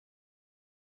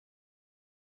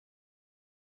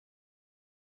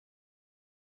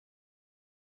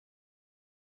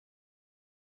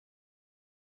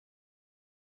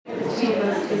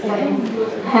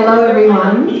Hello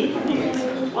everyone.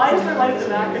 Why is there lights in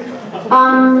the back?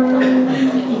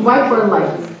 Whiteboard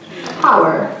lights.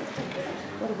 Power.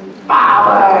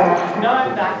 Power. No,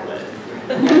 I'm backlit.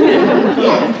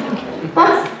 Yeah.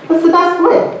 That's the best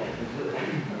lit.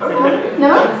 Okay.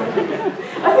 No?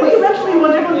 I think eventually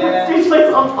one day we'll put stage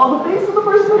lights on the face of the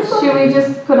person that's Should we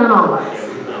just put on all lights?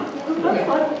 That's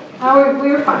fine. We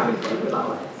were fine with all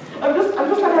lights. I'm just trying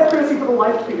to have courtesy for the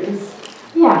live tweeters.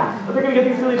 Yeah. They're going to get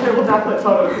these really terrible backlit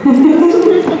photos.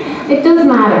 It does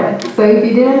matter. So if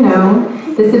you didn't know,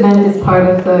 this event is part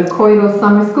of the Coidal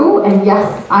Summer School, and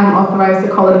yes, I'm authorized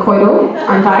to call it Coidal,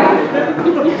 aren't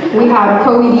I? We have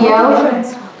co-EDL,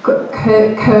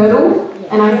 Curdle,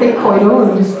 and I say Coidal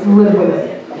and just live with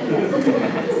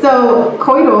it. So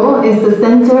Coidal is the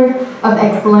Center of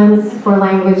Excellence for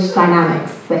Language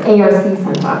Dynamics, the ARC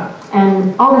Center.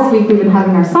 And all this week we've been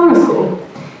having our summer school,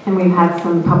 and we've had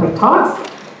some public talks.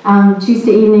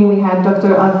 Tuesday evening we had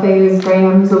Dr. Alpheus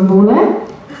Graham Zombule,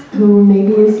 who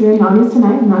maybe is here in the audience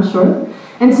tonight, I'm not sure.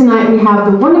 And tonight we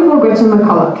have the wonderful Gretchen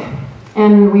McCulloch.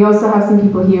 And we also have some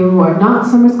people here who are not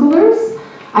summer schoolers.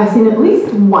 I've seen at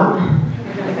least one.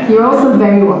 You're also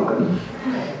very welcome.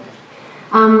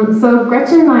 So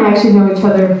Gretchen and I actually know each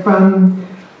other from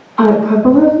a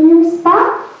couple of years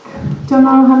back. Don't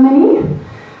know how many.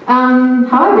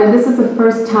 However, this is the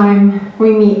first time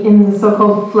we meet in the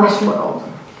so-called flesh world.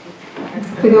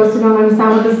 For those who don't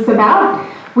understand what this is about,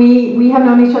 we have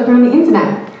known each other on the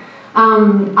internet.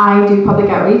 I do public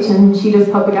outreach and she does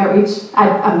public outreach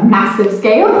at a massive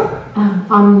scale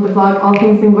on the blog All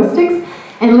Things Linguistics,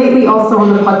 and lately also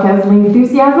on the podcast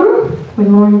Linguistic with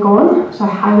Lauren Gordon, which I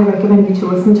highly recommend you to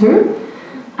listen to.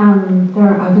 There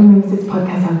are other linguistics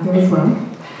podcasts out there as well.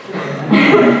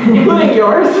 Including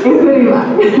yours. Including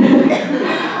mine.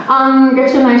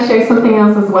 Gretchen and I share something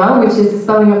else as well, which is the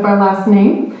spelling of our last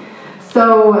name.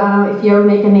 So if you ever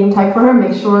make a name tag for her,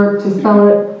 make sure to spell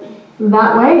it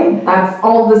that way. That's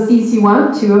all the C's you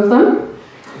want, 2 of them.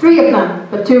 3 of them,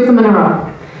 but 2 of them in a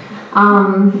row.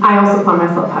 I also find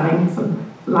myself having some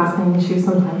last name issues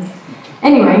sometimes.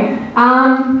 Anyway,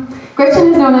 Gretchen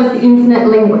is known as the internet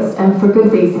linguist, and for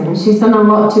good reason. She's done a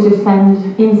lot to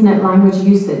defend internet language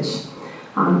usage.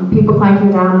 People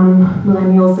clanking down on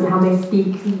millennials and how they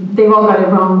speak, they've all got it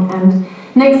wrong. And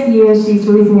next year she's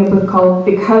releasing a book called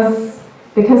Because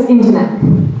Internet.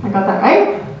 I got that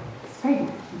right? It's very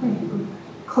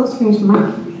close range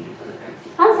mic.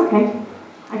 That's okay.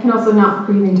 I can also not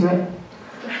breathe into it.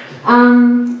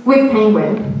 With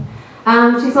Penguin.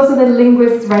 She's also the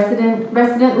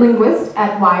resident linguist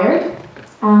at Wired.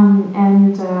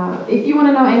 If you want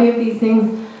to know any of these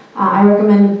things, I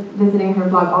recommend visiting her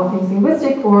blog, All Things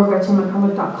Linguistic, or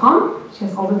GretchenMcCulloch.com. She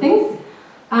has all the things.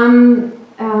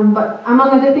 But among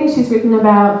other things, she's written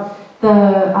about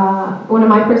one of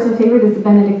my personal favorites is the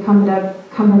Benedict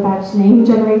Cumberbatch name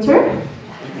generator.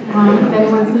 If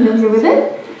anyone's familiar with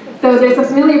it. So there's a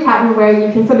familiar pattern where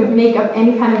you can sort of make up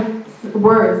any kind of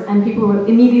words and people will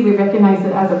immediately recognize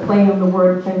it as a play on the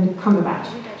word Benedict Cumberbatch.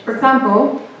 For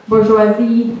example,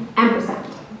 bourgeoisie ampersand.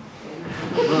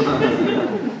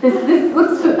 This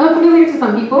looks unfamiliar to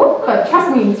some people, but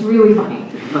trust me, it's really funny.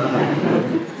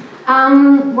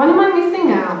 What am I missing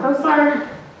now? Those are...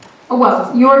 Oh,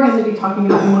 well, you're going to be talking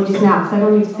about emojis now, so I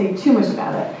don't need to say too much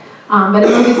about it. But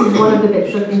emojis is one of the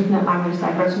bits of internet language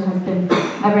that Gretchen has been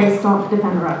a very staunch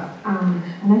defender of.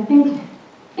 And I think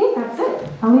that's it.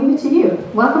 I'll leave it to you.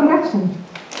 Welcome, Gretchen.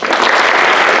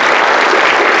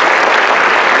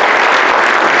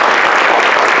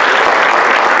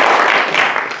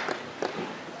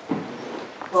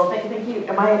 Well, thank you.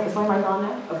 Is my mic on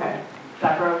now? Okay.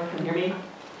 Back row, can you hear me?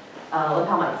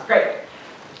 Lapel mics, great.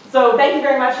 So thank you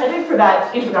very much, Hedwig, for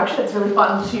that introduction. It's really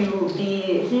fun to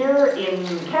be here in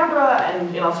Canberra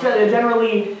and in Australia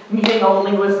generally, meeting all the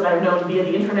linguists that I've known via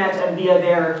the internet and via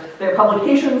their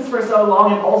publications for so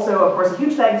long, and also, of course, a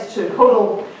huge thanks to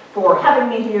Coidal for having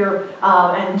me here.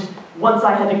 And once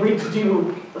I had agreed to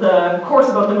do the course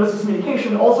about linguistic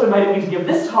communication, also invited me to give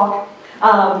this talk.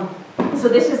 So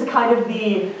this is kind of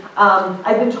the,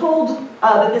 I've been told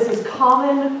that this is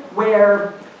common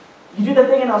where you do the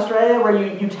thing in Australia where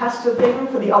you test a thing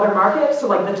for the other market. So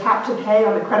like the tap to pay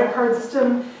on the credit card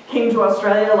system came to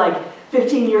Australia like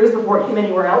 15 years before it came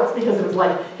anywhere else because it was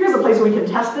like, here's a place where we can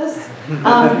test this.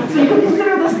 So you can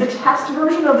consider this the test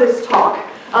version of this talk,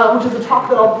 which is a talk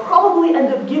that I'll probably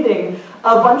end up giving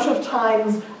a bunch of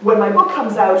times when my book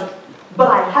comes out, but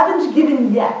I haven't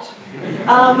given yet.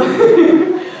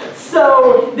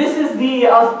 So this is the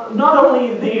not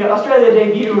only the Australia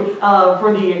debut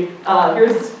for the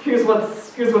here's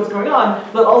here's what's going on,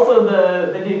 but also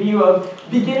the debut of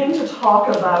beginning to talk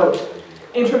about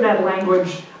internet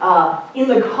language in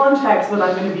the context that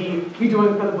I'm going to be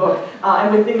doing for the book,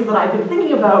 and with things that I've been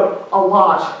thinking about a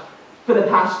lot for the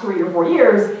past 3 or 4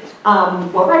 years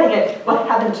while writing it, but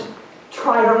haven't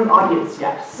tried on an audience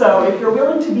yet. So if you're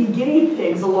willing to be guinea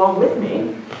pigs along with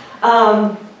me,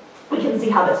 we can see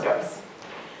how this goes.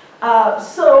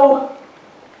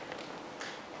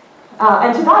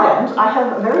 And to that end, I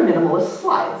have very minimalist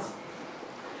slides.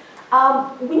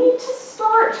 We need to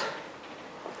start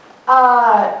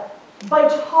by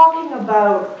talking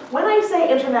about, when I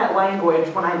say internet language,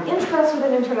 when I'm interested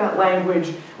in internet language,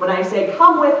 when I say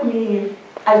come with me,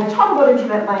 as we talk about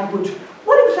internet language,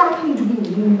 what exactly do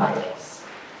we mean by this?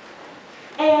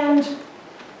 And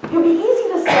it would be easy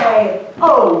to say,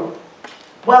 oh,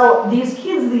 well, these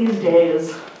kids these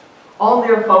days, on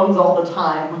their phones all the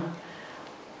time,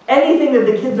 anything that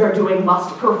the kids are doing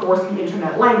must perforce be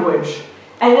internet language,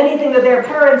 and anything that their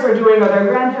parents are doing or their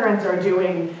grandparents are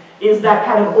doing is that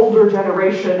kind of older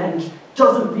generation and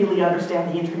doesn't really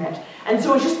understand the internet. And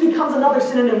so it just becomes another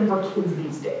synonym for kids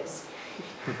these days.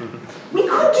 We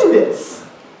could do this.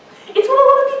 It's what a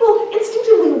lot of people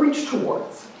instinctively reach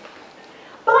towards.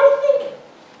 But I think,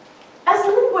 as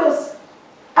linguists,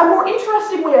 a more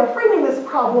interesting way of framing this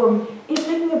problem is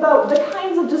thinking about the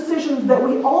kinds of decisions that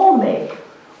we all make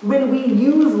when we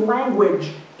use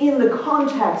language in the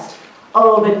context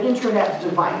of an internet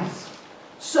device.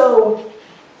 So,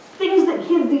 things that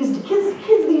kids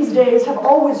these days have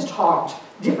always talked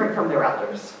different from their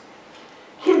elders.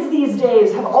 Kids these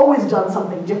days have always done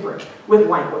something different with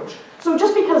language. So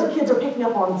just because kids are picking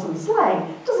up on some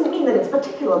slang doesn't mean that it's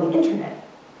particularly internet.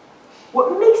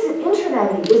 What makes it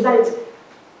internet-y is that it's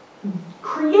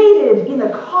created in the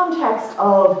context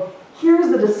of, here's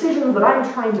the decisions that I'm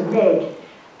trying to make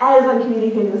as I'm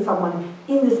communicating with someone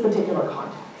in this particular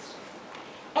context.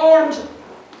 And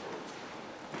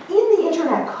in the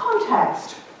internet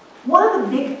context, one of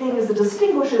the big things that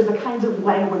distinguishes the kinds of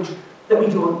language that we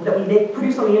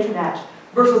produce on the internet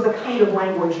versus the kind of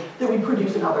language that we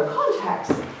produce in other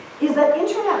contexts is that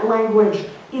internet language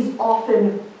is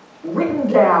often written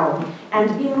down and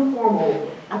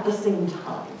informal at the same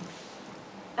time.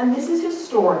 And this is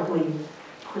historically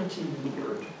pretty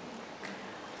weird.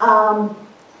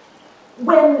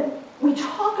 When we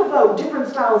talk about different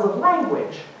styles of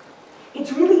language,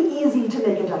 it's really easy to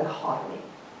make a dichotomy.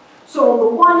 So on the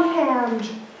one hand,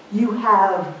 you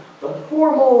have the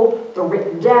formal, the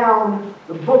written down,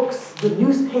 the books, the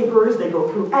newspapers, they go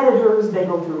through editors, they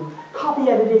go through copy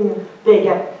editing, they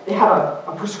have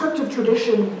a prescriptive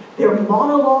tradition, they're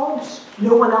monologues,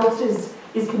 no one else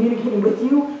is communicating with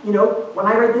you. You know, when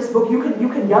I write this book, you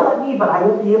can yell at me, but I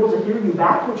won't be able to hear you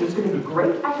back, which is going to be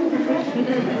great, I think.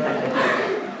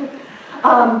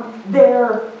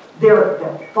 They're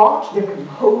thought, they're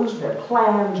composed, they're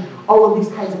planned, all of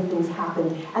these kinds of things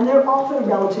happen, and they're often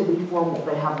relatively formal.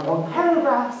 They have long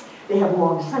paragraphs, they have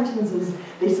long sentences,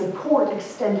 they support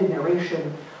extended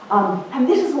narration, and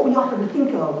this is what we often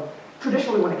think of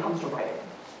traditionally when it comes to writing.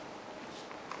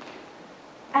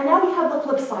 And now we have the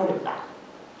flip side of that.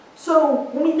 So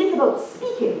when we think about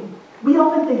speaking, we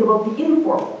often think about the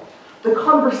informal, the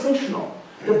conversational,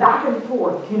 the back and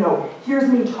forth, you know, here's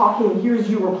me talking, here's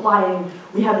you replying,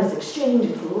 we have this exchange,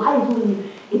 it's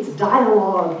lively, it's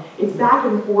dialogue, it's back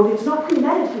and forth, it's not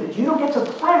premeditated, you don't get to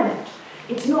plan it,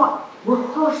 it's not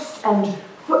rehearsed and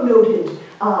footnoted,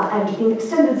 and in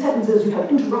extended sentences you have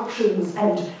interruptions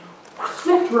and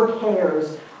swift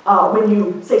repairs when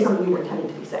you say something you were intending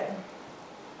to be saying.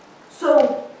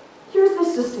 So here's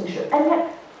this distinction, and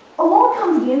yet along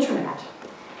comes the internet,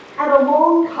 and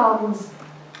along comes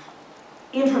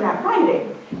internet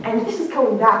writing, and this is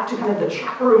going back to kind of the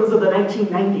chat rooms of the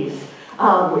 1990s,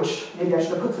 which maybe I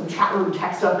should have put some chat room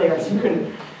text up there so you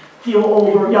can feel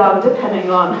old or young depending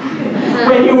on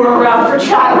when you were around for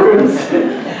chat rooms.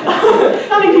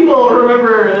 How many people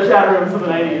remember the chat rooms of the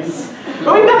 90s?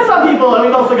 But we've got some people, and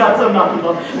we've also got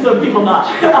some people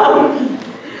not.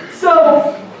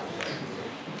 So,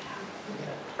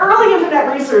 early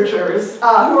internet researchers, who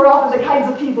are often the kinds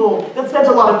of people that spent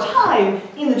a lot of time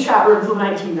in the chat rooms of the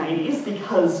 1990s,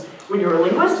 because when you're a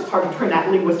linguist, it's hard to turn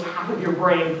that linguist half of your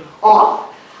brain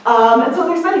off. And so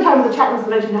they're spending time in the chat rooms of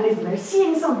the 1990s, and they're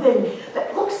seeing something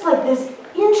that looks like this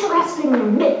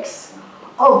interesting mix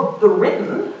of the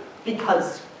written,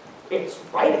 because it's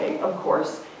writing, of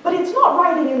course, but it's not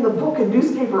writing in the book and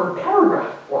newspaper or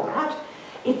paragraph format.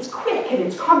 It's quick, and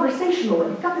it's conversational,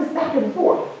 and it's got this back and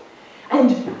forth. And,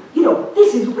 you know,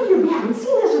 this is weird, we haven't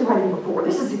seen this in writing before,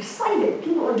 this is exciting,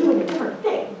 people are doing a different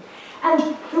thing. And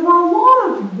there were a lot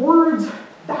of words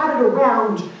batted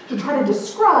around to try to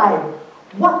describe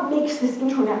what makes this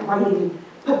internet writing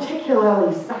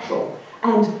particularly special.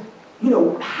 And,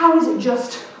 how is it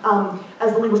just,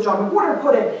 as the linguist John McWhorter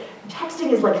put it,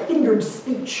 texting is like fingered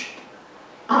speech.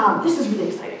 This is really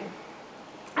exciting.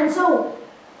 And so,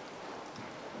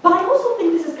 but I also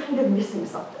think this is kind of missing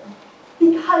something.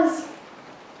 Because,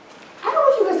 I don't know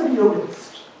if you guys have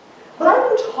noticed, but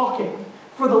I've been talking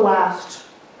for the last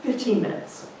 15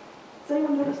 minutes. Has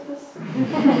anyone noticed this?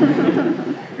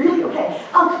 Really? Okay.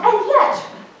 And yet,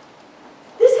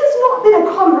 this has not been a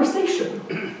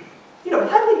conversation.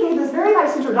 Hedwig gave this very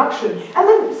nice introduction, and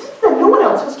then since then, no one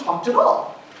else has talked at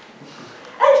all.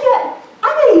 And yet, I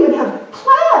may even have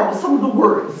planned some of the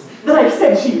words that I've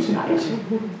said to you tonight.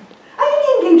 I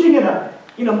may be engaging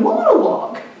in a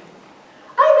monologue.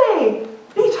 I may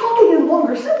be talking in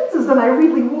longer sentences than I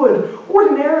really would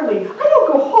ordinarily. I don't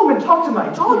go home and talk to my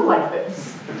dog like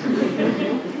this.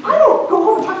 I don't go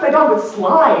home and talk to my dog with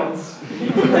slides.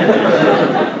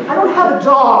 I don't have a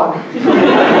dog.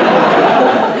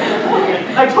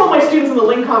 I told my students in the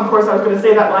LingCom course I was going to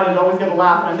say that line and always get a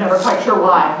laugh, and I'm never quite sure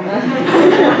why.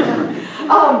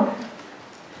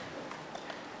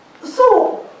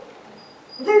 So,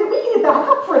 then we can back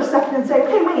up for a second and say,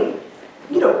 okay, wait,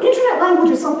 internet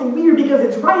language is something weird because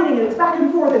it's writing and it's back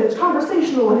and forth and it's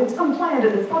conversational and it's unplanned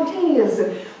and it's spontaneous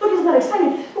and look, isn't that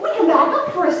exciting? But we can back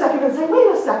up for a second and say, wait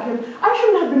a second, I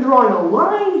shouldn't have been drawing a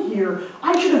line here,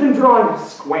 I should have been drawing a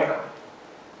square.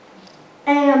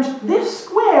 And this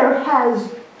square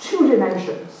has two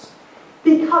dimensions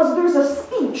because there's a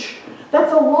speech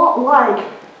that's a lot like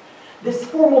this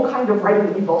formal kind of writing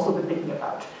that we've also been thinking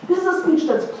about. This is a speech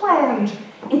that's planned,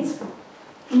 it's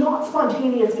not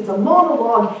spontaneous, it's a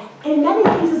monologue, and in many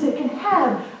cases it can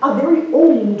have a very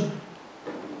old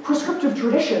prescriptive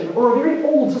tradition or a very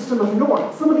old system of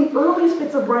norms. Some of the earliest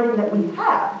bits of writing that we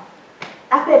have,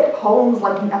 epic poems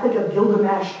like the Epic of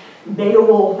Gilgamesh,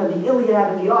 Beowulf and the Iliad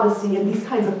and the Odyssey and these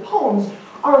kinds of poems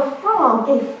are from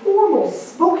a formal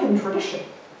spoken tradition.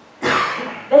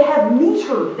 They have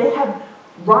meter, they have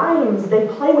rhymes, they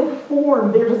play with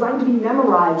form, they're designed to be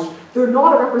memorized. They're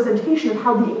not a representation of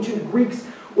how the ancient Greeks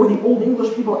or the Old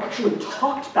English people actually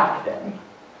talked back then.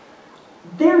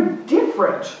 They're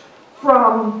different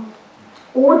from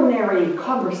ordinary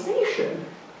conversation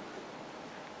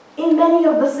in many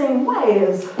of the same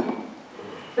ways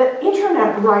that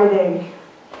internet writing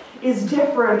is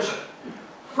different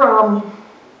from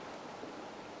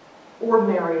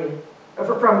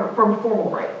from formal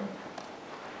writing.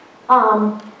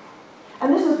 And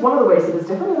this is one of the ways that it's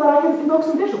different, is that I can invoke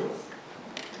some visuals.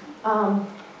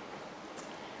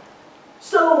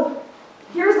 So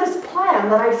here's this plan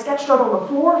that I sketched out on the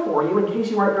floor for you, in case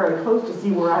you aren't very close to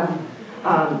see where I'm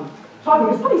talking.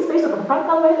 There's plenty of space up in the front,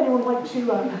 by the way, if anyone would like to do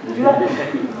that.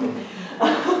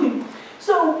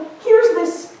 So here's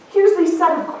this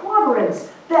set of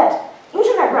quadrants that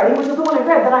internet writing, which is the one I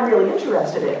read that I'm really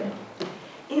interested in,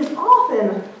 is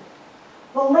often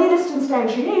the latest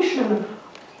instantiation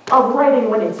of writing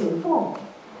when it's informal.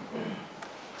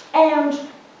 And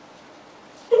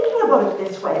thinking about it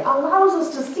this way allows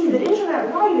us to see that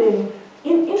internet writing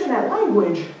in internet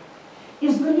language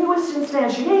is the newest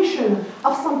instantiation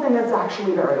of something that's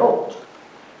actually very old.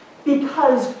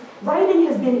 Because writing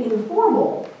has been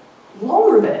informal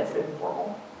longer than it's been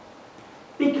formal.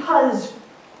 Because,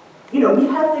 we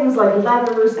have things like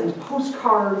letters and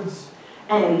postcards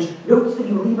and notes that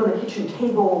you leave on the kitchen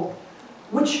table,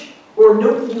 or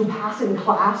notes that you pass in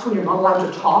class when you're not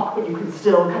allowed to talk, but you can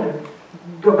still kind of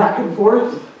go back and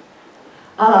forth.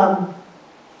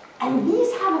 And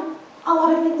these have a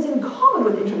lot of things in common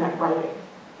with internet writing.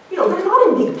 They're not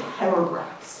in big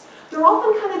paragraphs. They're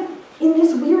often kind of in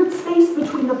this weird space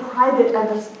between the private and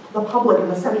the public and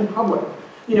the semi-public.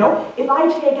 If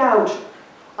I take out,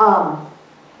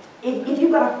 if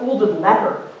you've got a folded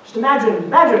letter, just imagine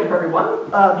for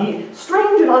everyone, the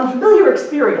strange and unfamiliar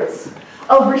experience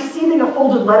of receiving a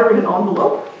folded letter in an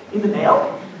envelope in the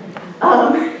mail.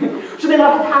 Which may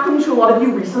not have happened to a lot of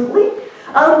you recently,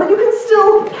 but you can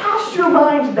still cast your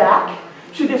mind back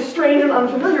to this strange and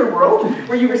unfamiliar world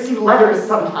where you receive letters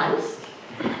sometimes.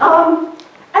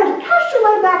 And cast your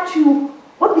mind back to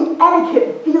what the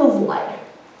etiquette feels like.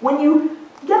 When you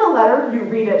get a letter, you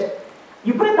read it,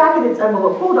 you put it back in its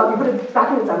envelope, hold up, you put it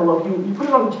back in its envelope, you put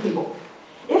it on the table.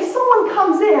 If someone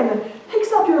comes in,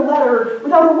 picks up your letter,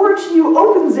 without a word to you,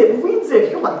 opens it, reads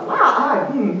it, you're like, wow,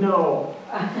 no.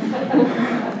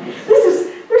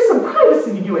 There's some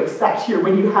privacy you expect here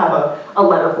when you have a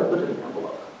letter folded in an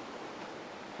envelope.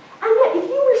 And yet, if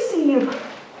you receive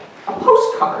a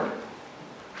postcard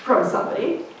from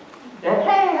somebody, that,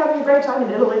 hey, having a great time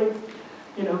in Italy,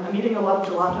 I'm eating a lot of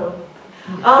gelato,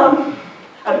 I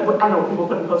don't know what people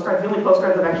put in postcards. The only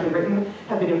postcards I've actually written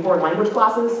have been in foreign language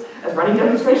classes as writing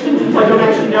demonstrations, so I don't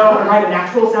actually know how to write a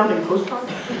natural sounding postcard.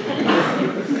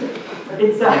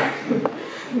 It's,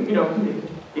 you know,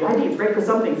 the idea is great for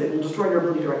some things. It will destroy your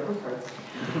ability to write postcards.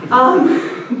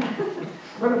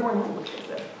 Learn a foreign language,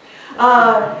 they say.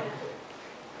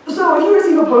 So if you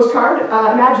receive a postcard,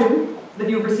 imagine that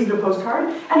you've received a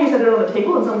postcard, and you set it on the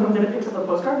table, and someone comes in and picks up the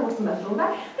postcard and wants the message on the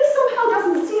back. This somehow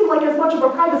doesn't seem like as much of a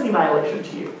privacy violation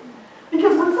to you.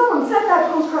 Because when someone sent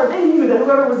that postcard, they knew that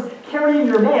whoever was carrying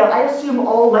your mail, I assume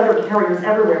all letter carriers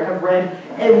everywhere have read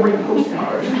every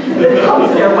postcard that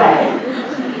comes their way.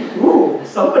 Ooh,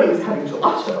 somebody's having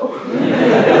gelato.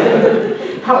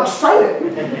 How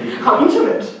exciting. How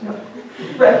intimate.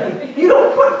 Right? You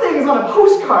don't put things on a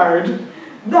postcard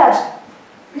that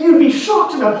you'd be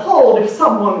shocked and appalled if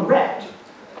someone read.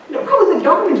 You know, probably the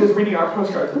government is reading our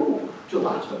postcards. Ooh,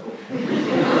 gelato.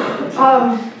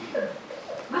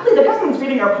 Probably the government's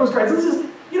reading our postcards. This is,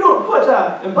 you don't put,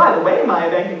 and by the way, my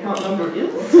bank account number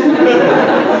is.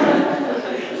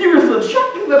 Here's the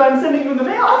check that I'm sending you in the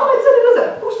mail. I thought I'd send it as a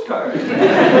postcard.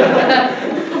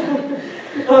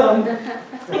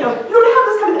 You know, you don't have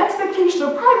this kind of expectation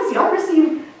of privacy.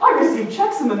 I receive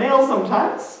checks in the mail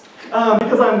sometimes,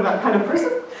 because I'm that kind of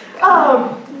person.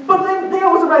 But then they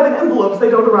always arrive in envelopes, they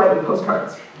don't arrive in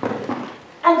postcards.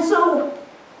 And so,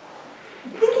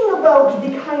 thinking about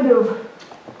the kind of,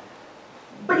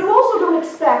 but you also don't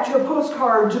expect your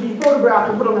postcard to be photographed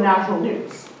and put on the national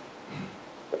news.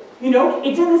 You know,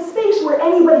 it's in a space where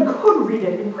anybody could read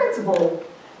it in principle,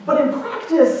 but in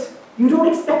practice, you don't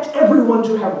expect everyone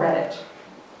to have read it.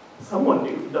 Someone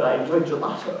knew that I enjoyed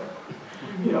gelato.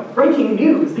 You know, breaking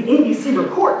news, the ABC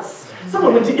reports.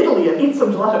 Someone went to Italy and ate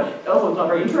some gelato. Also, it's not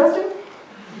very interesting.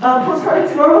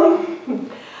 Postcards, normally.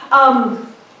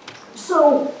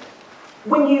 So,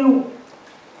 when you,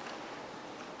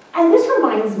 and this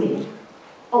reminds me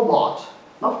a lot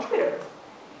of Twitter.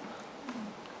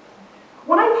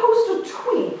 When I post a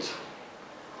tweet,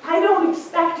 I don't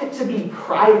expect it to be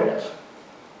private.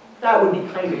 That would be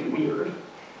kind of weird.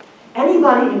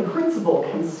 Anybody in principle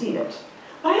can see it.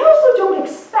 But I also don't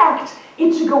expect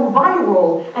it to go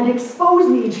viral and expose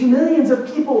me to millions of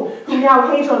people who now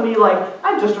hate on me like,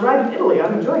 I've just arrived in Italy,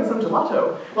 I'm enjoying some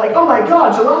gelato. Like, oh my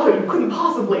god, gelato, you couldn't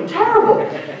possibly, terrible.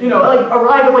 You know, like,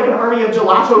 arrive at like an army of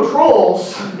gelato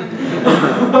trolls.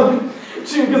 Because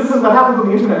this is what happens on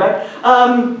the internet, right?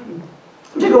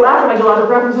 To go after my gelato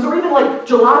preferences, or even like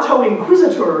gelato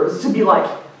inquisitors to be like,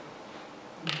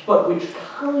 but which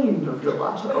kind of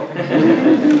gelato?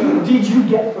 Did you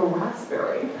get the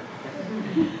raspberry?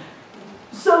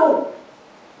 So,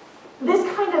 this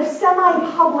kind of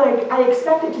semi-public, I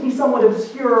expect it to be somewhat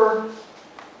obscure,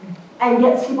 and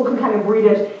yet people can kind of read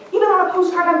it. Even on a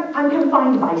postcard, I'm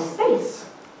confined by space.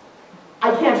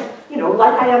 I can't, you know,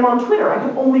 like I am on Twitter, I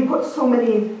can only put so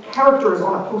many characters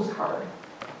on a postcard.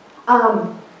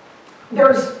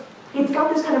 It's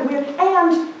got this kind of weird,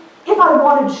 and if I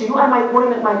wanted to, I might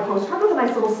ornament my postcard with a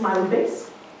nice little smiley face.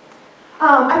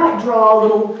 I might draw a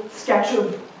little sketch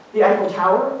of the Eiffel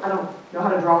Tower. I don't know how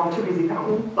to draw a Treviso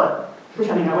fountain, but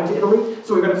pretending I went to Italy,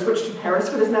 so we're going to switch to Paris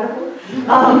for this metaphor.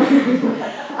 I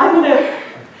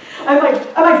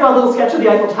might draw a little sketch of the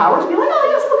Eiffel Tower to be like, oh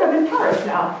yes, look, I'm in Paris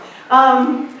now.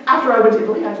 After I went to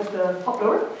Italy, I just popped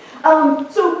over.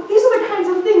 So these are the kinds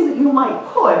of things that you might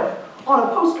put on a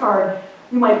postcard.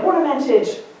 You might ornament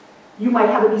it. You might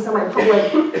have it be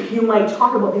semi-public, you might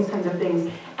talk about these kinds of things.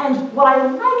 And what I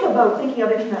like about thinking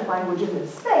of internet language in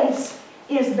this space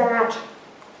is that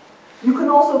you can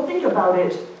also think about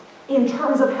it in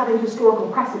terms of having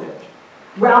historical precedent,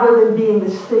 rather than being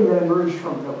this thing that emerged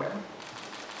from nowhere.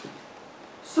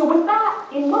 So with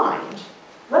that in mind,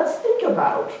 let's think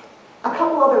about a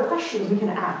couple other questions we can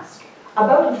ask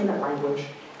about internet language,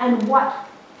 and what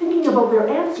thinking about their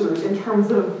answers in terms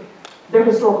of their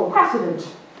historical precedent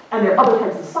and their other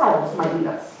types of styles might lead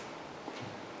us.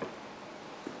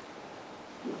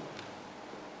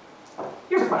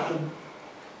 Here's a question.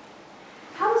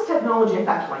 How does technology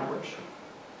affect language?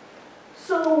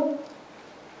 So,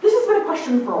 this has been a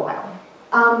question for a while.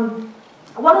 Some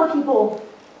of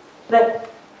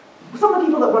the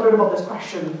people that wondered about this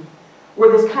question were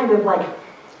this kind of like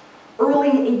early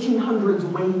 1800s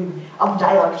wave of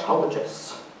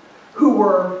dialectologists who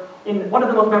were, in one of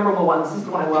the most memorable ones, this is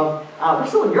the one I love. We're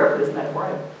still in Europe for this metaphor.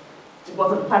 I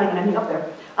wasn't planning on ending up there.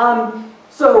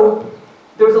 So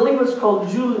there was a linguist called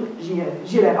Jules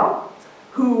Girard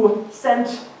who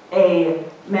sent a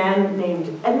man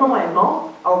named Edmond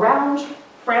around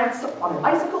France on a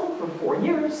bicycle for 4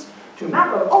 years to map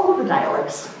out all of the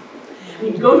dialects. And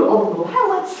he'd go to all the little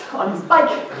hamlets on his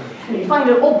bike, and he'd find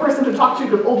an old person to talk to,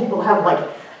 because old people have like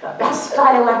the best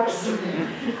dialects.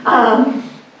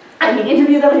 And he'd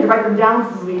interview them, he'd write them down,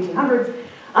 this is the 1800s,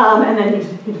 and then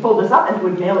he'd fold this up and he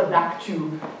would mail it back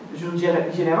to Jules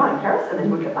Genera in Paris, and then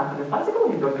he would get back on his bicycle,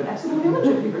 and he'd go to the next little village,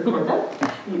 and he'd record them,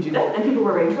 and he'd do that, and people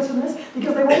were very interested in this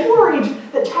because they were worried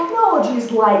that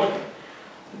technologies like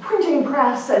the printing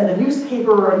press and the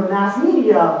newspaper and the mass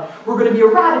media were going to be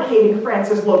eradicating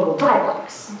France's local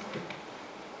dialects.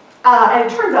 And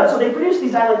it turns out, so they produced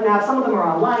these dialect maps, some of them are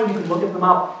online, you can look them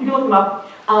up,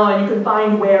 and you can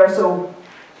find where, so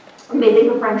you may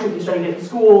think of French if you studied it in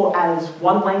school as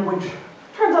one language.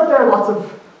 Turns out there are lots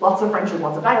of French and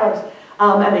lots of dialects,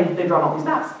 and they've drawn all these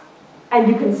maps. And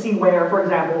you can see where, for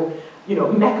example,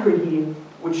 mercredi,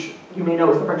 which you may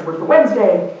know is the French word for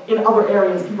Wednesday, in other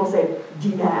areas people say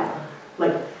dimanche.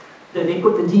 Like, they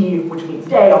put the D, which means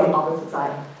day, on the opposite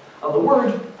side of the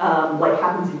word, like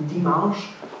happens in dimanche.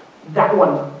 That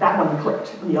one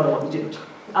clicked, and the other ones didn't.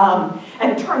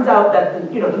 And it turns out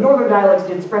that the northern dialects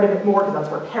did spread a bit more, because that's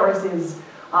where Paris is.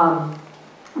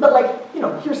 But like,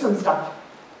 here's some stuff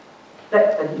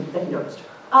that he noticed.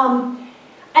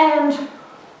 And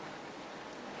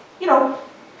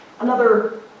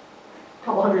another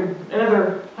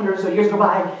 100 or so years go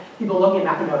by, people looking at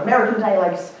mapping out American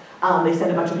dialects. They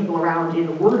send a bunch of people around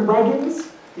in word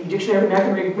wagons, the Dictionary of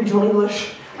American Regional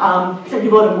English. Send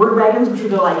people out in word wagons, which were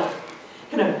the like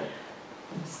kind of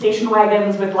station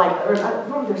wagons with like, or I don't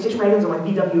know if they're station wagons or like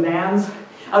VW vans,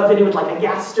 outfitted with like a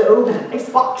gas stove and an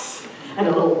icebox and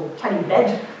a little tiny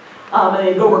bed. And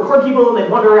they'd go record people, and they'd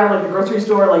wander around like the grocery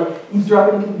store, like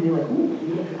eavesdropping, and be like, ooh,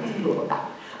 you have to ask people about that.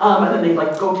 And then they'd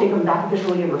like go take them back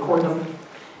officially and record them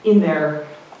in their,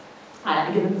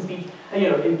 and give them the speech,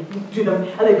 do them,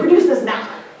 and they produce this map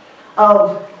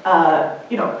of,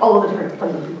 all of the different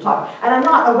places people talk. And I'm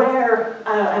not aware,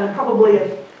 and probably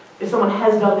if someone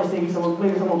has done this, maybe someone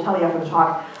will tell you after the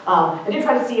talk. I did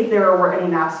try to see if there were any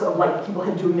maps of like people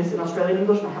had doing this in Australian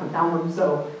English, and I haven't found them,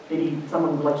 so maybe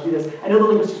someone would like to do this. I know the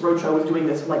Linguistics Roadshow was doing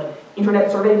this with like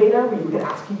internet survey data, where you could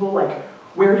ask people like,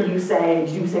 where do you say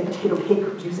potato cake,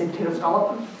 or do you say potato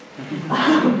scallop?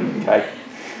 Okay.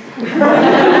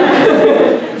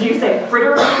 Do you say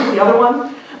fritter, the other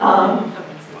one?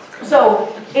 So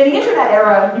in the internet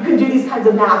era, you can do these kinds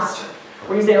of maps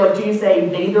where you say, like, do you say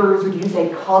bathers, or do you say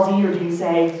causey, or do you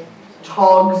say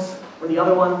togs, or the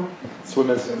other one?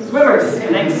 Swimmers. Swimmers,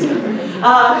 thanks.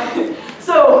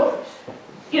 So,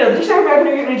 the Dictionary of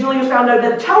American Regional English found out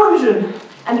that television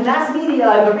and the mass media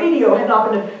and the radio had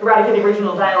not been eradicating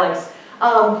regional dialects.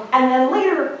 And then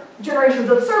later generations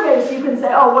of surveys, you can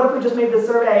say, oh, what if we just made this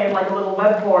survey in like a little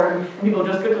web form, and people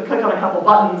just click on a couple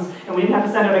buttons, and we didn't have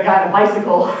to send out a guy on a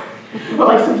bicycle, or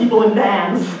like some people in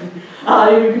vans.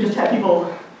 You could just have people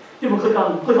click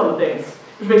on the things,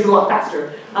 which makes it a lot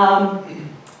faster.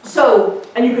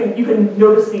 And you can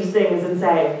notice these things and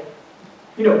say,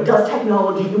 does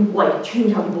technology like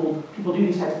change how people do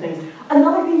these types of things?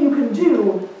 Another thing you can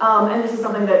do, and this is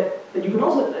something that you can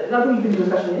also, another thing you can do,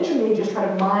 especially in the internet age, is try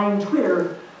to mine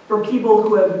Twitter for people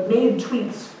who have made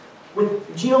tweets with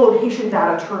geolocation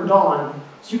data turned on,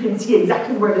 so you can see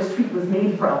exactly where this tweet was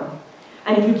made from.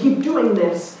 And if you keep doing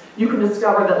this, you can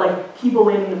discover that like people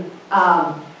in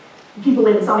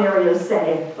some areas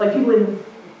say, like people in,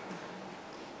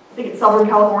 I think it's Southern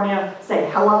California, say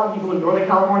hella. People in Northern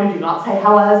California do not say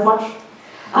hella as much.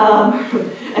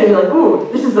 And you're like, ooh,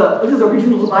 this is a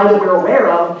regional divide that we're aware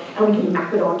of, and we can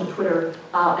map it onto Twitter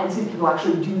and see if people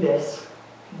actually do this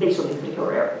based on these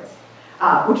particular areas,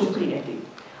 which is pretty nifty.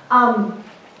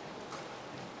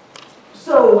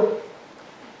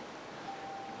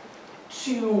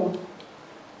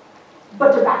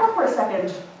 But to back up for a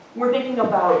second, we're thinking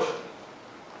about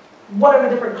what are the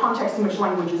different contexts in which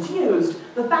language is used.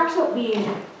 The fact that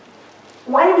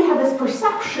why do we have this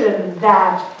perception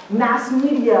that mass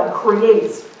media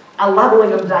creates a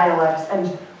leveling of dialects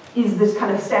and is this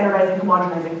kind of standardizing,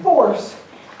 homogenizing force,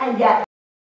 and yet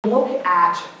when we look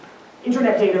at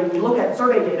internet data, when we look at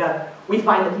survey data, we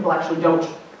find that people actually don't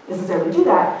necessarily do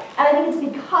that. And I think it's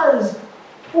because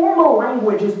formal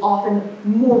language is often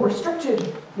more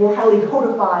restricted, more highly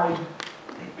codified,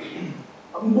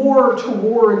 more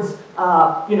towards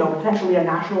potentially a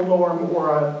national norm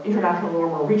or an international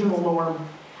norm or a regional norm.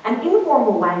 And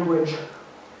informal language,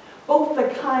 both the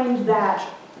kind that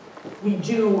we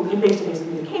do in face-to-face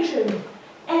communication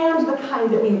and the kind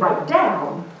that we write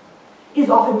down, is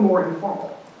often more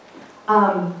informal.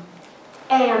 And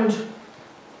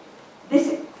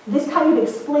this kind of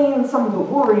explains some of the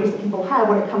worries that people have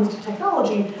when it comes to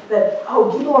technology, that,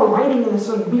 oh, people are writing in this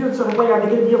sort of weird sort of way, are they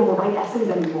going to be able to write essays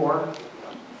anymore?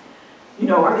 you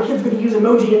know, are the kids going to use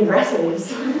emoji in their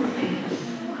essays?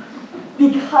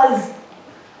 Because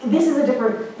this is a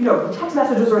different, you know, text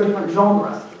messages are a different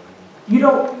genre. You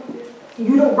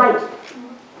don't write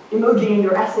emoji in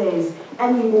your essays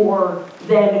any more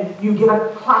than you give a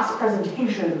class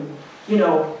presentation, you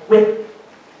know, with,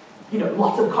 you know,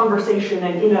 lots of conversation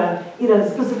and in a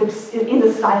specific, in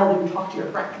the style that you talk to your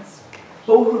friends.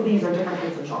 Both of these are different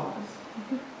kinds of genres.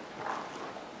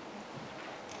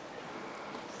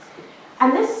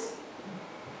 And this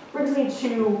brings me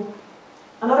to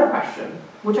another question,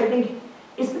 which I think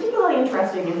is particularly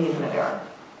interesting in the internet era.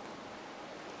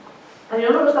 And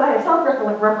you'll notice that I have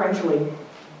self-referentially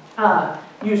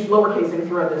used lowercasing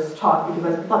throughout this talk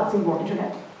because I thought it seemed more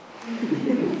internet.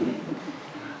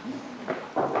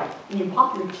 When you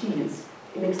pop your keys,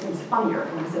 it makes things funnier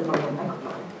when you sit on a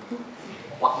microphone.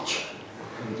 Watch.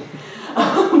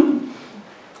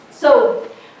 So,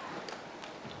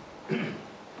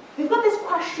 we've got this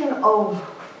question of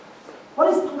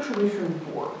what is punctuation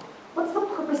for? What's the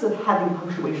purpose of having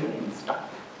punctuation in stuff?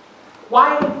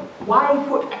 Why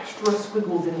put extra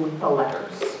squiggles in with the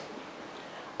letters?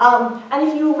 And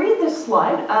if you read this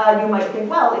slide, you might think,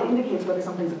 well, it indicates whether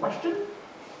something's a question.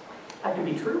 That could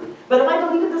be true. But if I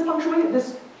deleted this punctuation,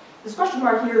 this question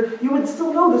mark here, you would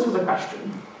still know this was a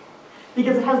question,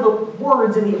 because it has the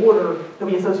words in the order that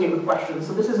we associate with questions,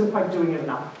 so this isn't quite doing it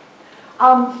enough.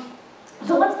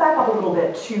 So let's back up a little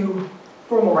bit to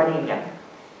formal writing again.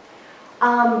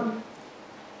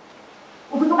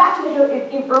 If we go back to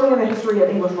early in the history of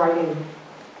English writing,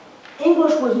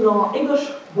 English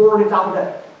borrowed its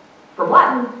alphabet from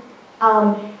Latin,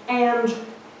 and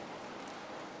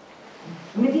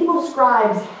medieval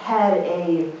scribes had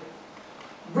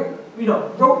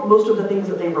wrote most of the things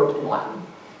that they wrote in Latin.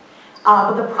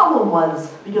 But the problem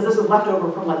was, because this is left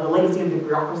over from like the legacy of the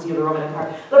bureaucracy of the Roman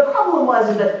Empire, the problem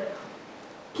was that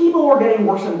people were getting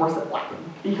worse and worse at Latin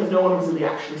because no one was really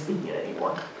actually speaking it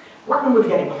anymore. Latin was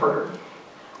getting harder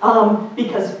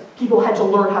because people had to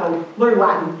learn how to learn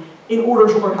Latin in order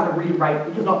to learn how to read and write,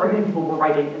 because not very many people were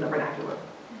writing in the vernacular.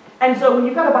 And so when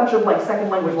you've got a bunch of like second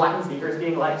language Latin speakers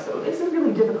being like, so this is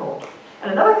really difficult.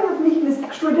 And another thing that's making this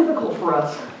extra difficult for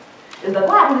us is that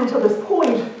Latin, until this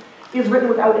point, is written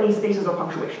without any spaces or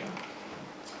punctuation.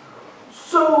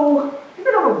 So, if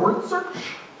you're on a word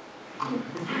search,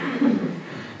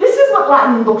 this is what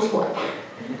Latin looks like.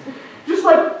 Just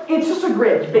like, it's just a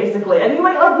grid, basically. And you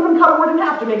might like even cut a word in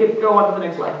half to make it go on to the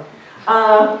next line.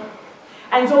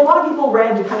 And so a lot of people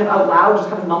read kind of out loud, just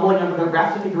kind of mumbling under their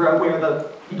breath to figure out where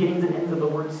the beginnings and ends of the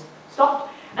words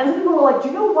stopped. And some people were like, do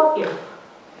you know what if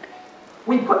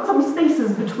we put some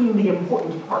spaces between the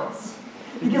important parts?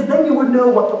 Because then you would know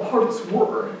what the parts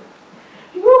were.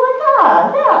 People were like,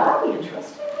 yeah, that'd be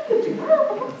interesting. We could do that.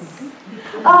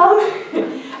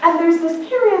 And there's this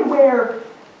period where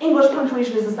English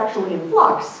punctuation is especially in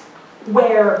flux,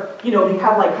 where, you know, you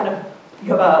have like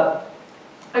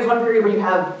there's one period where you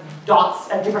have dots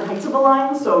at different heights of the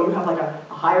line, so you have like a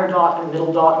higher dot, a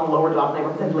middle dot, and a lower dot, and they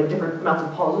represent like different amounts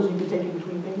of pauses you could take in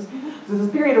between things. So there's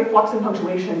this period of flux in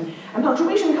punctuation, and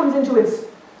punctuation comes into its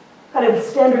kind of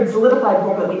standard solidified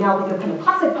form that we now think of kind of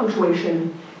classic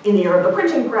punctuation in the era of the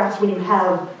printing press, when you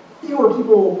have fewer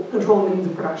people controlling the means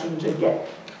of production to get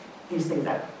these things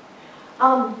out.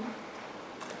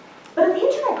 But in the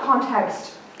internet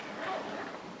context,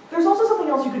 there's also something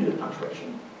else you can do with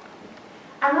punctuation.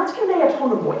 And that's convey a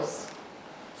tone of voice.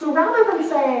 So rather than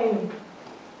saying,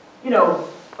 you know,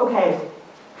 okay,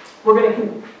 we're going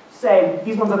to say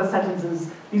these ones are the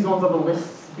sentences, these ones are the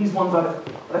lists, these ones are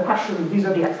the questions, these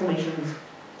are the explanations.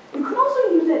 You could also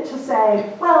use it to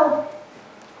say, well,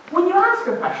 when you ask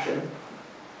a question,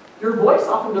 your voice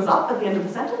often goes up at the end of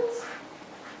the sentence.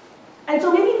 And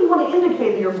so maybe if you want to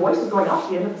indicate that your voice is going up at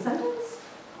the end of the sentence,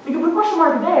 we can put a question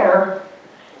mark there,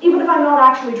 even if I'm not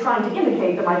actually trying to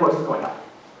indicate that my voice is going up.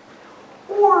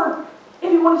 Or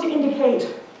if you wanted to indicate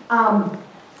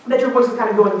that your voice is kind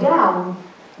of going down,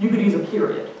 you could use a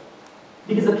period.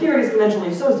 Because a period is conventionally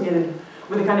associated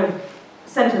with a kind of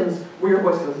sentence where your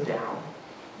voice goes down.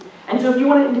 And so if you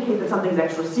want to indicate that something's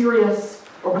extra serious,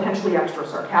 or potentially extra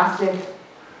sarcastic,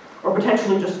 or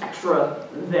potentially just extra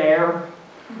there,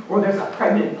 or there's a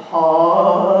pregnant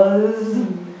pause,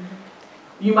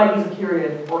 you might use a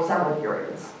period or several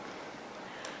periods.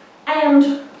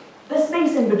 And the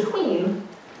space in between,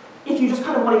 if you just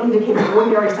kind of want to indicate an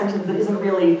ordinary sentence that isn't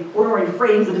really, ordinary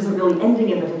phrase that isn't really ending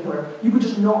in particular, you could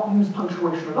just not use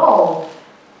punctuation at all,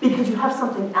 because you have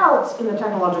something else in the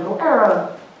technological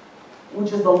era,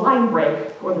 which is the line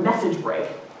break, or the message break.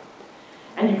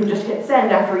 And you can just hit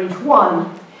send after each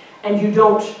one, and you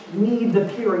don't need the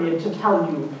period to tell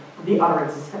you the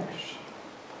utterance is finished.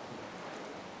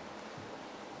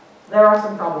 there are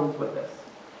some problems with this.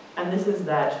 And this is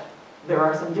that there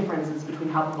are some differences between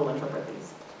how people interpret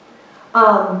these.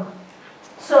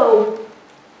 So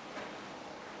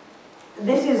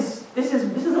this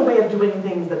is a way of doing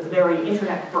things that's very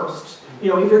internet first. You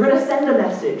know, if you're going to send a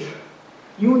message,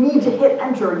 you need to hit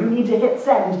enter, you need to hit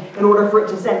send in order for it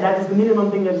to send. That is the minimum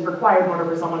thing that is required in order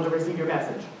for someone to receive your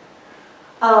message.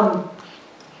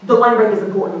 The line break is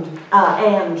important,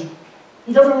 and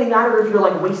it doesn't really matter if you're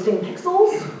like wasting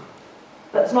pixels.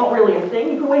 That's not really a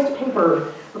thing. You can waste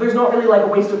paper, but there's not really like a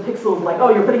waste of pixels, like, oh,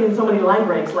 you're putting in so many line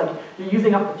breaks, like you're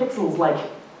using up the pixels like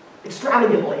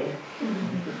extravagantly.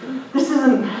 This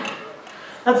isn't,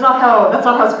 that's not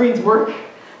how screens work.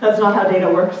 That's not how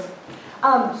data works.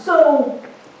 So,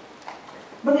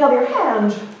 on the other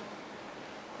hand,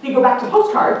 if you go back to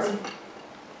postcards,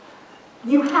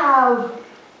 you do have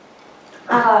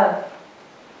a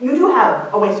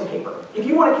waste of paper. If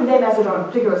you want to convey a message on a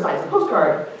particular size of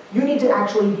postcard, you need to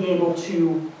actually be able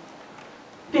to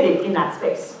fit it in that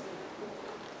space.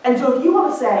 And so if you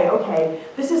want to say, okay,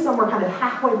 this is somewhere kind of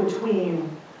halfway between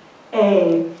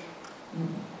a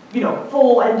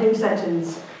full ending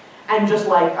sentence and just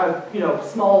like a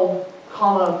small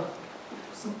comma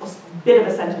bit of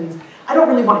a sentence, I don't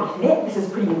really want to commit. This is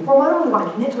pretty informal. I don't really want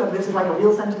to commit to whether this is like a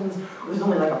real sentence or this is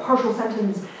only like a partial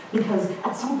sentence, because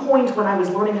at some point when I was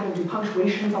learning how to do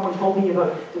punctuation, someone told me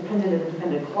about dependent and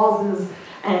independent clauses,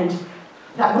 and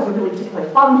that wasn't really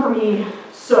particularly fun for me,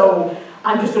 so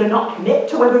I'm just going to not commit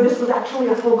to whether this was actually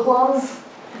a full clause,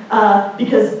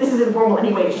 because this is informal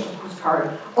anyway, it's just a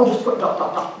postcard. I'll just put ...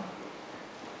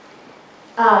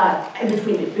 in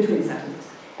between these sentences.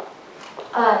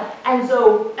 And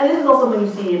this is also something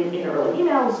you see in early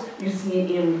emails, you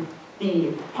see in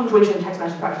the punctuation and text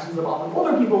message practices of often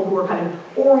older people who are kind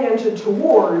of oriented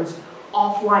towards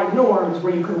offline norms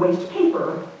where you can waste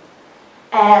paper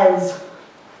as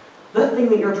the thing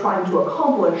that you're trying to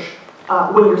accomplish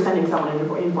when you're sending someone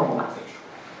an informal message.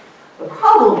 The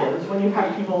problem is when you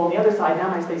have people on the other side, now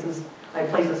my places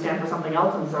stand for something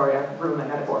else, I'm sorry, I ruined my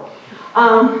metaphor.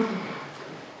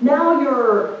 Now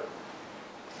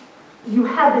you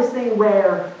have this thing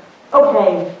where,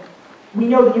 okay, we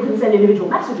know that you can send individual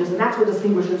messages, and that's what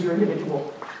distinguishes your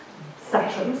individual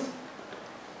sections.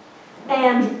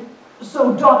 And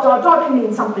so ... can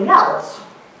mean something else,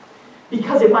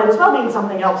 because it might as well mean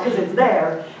something else because it's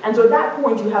there. And so at that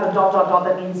point you have a ...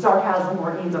 that means sarcasm,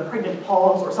 or it means a pregnant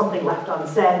pause, or something left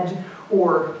unsaid,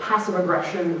 or passive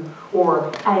aggression, or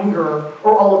anger,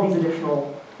 or all of these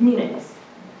additional meanings.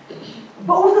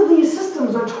 Both of these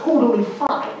systems are totally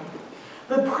fine.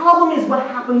 The problem is what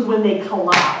happens when they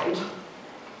collide.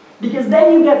 Because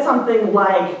then you get something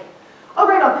like, oh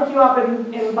great, I'll pick you up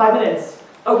in 5 minutes.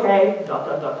 Okay, ...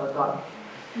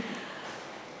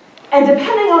 And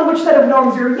depending on which set of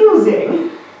norms you're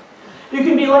using, you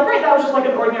can be like, great, that was just like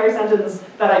an ordinary sentence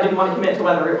that I didn't want to commit to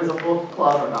whether it was a full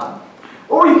clause or not.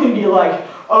 Or you can be like,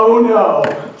 oh no,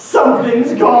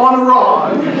 something's gone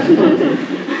wrong.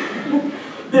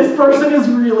 This person is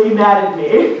really mad at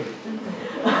me.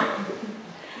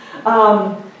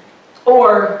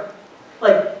 Or,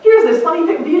 like, here's this funny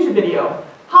YouTube video.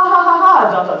 Ha ha ha ha, ...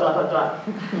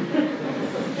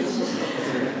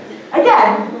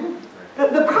 Again,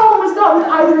 the problem is not with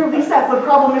either of these sets. The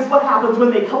problem is what happens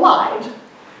when they collide.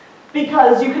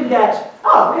 Because you can get,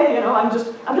 oh, okay, I'm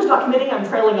just not committing, I'm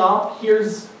trailing off.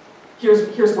 Here's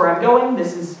where I'm going.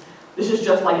 This is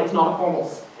just like it's not a formal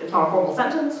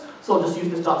sentence. So I'll just use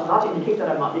this ... to indicate that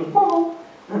I'm not being formal.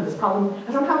 I have this problem.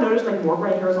 I sometimes noticed like more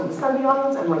gray hairs on this side of the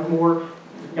audience and like more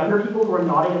younger people who are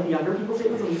nodding at the younger people's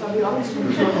statements on the side of the audience to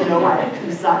know why I have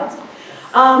two sides.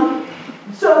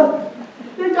 So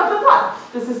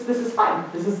this is fine.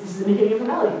 This is indicating a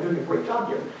formality. You're doing a great job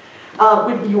here.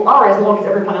 You are, as long as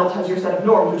everyone else has your set of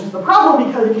norms, which is the problem,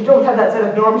 because if you don't have that set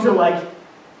of norms, you're like,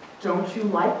 don't you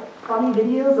like funny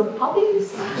videos of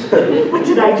puppies? What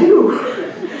did I do?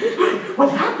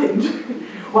 What happened?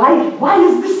 Why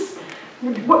is this?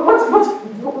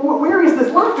 Where is this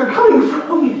laughter coming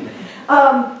from?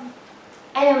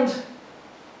 And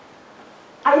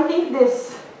I think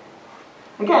this,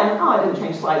 again, oh, I didn't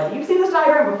change slides. You've seen this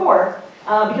diagram before,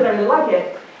 because I really like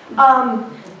it.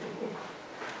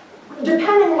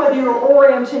 Depending on whether you're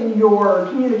orienting your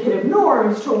communicative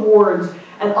norms towards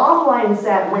an offline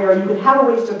set where you can have a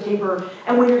waste of paper,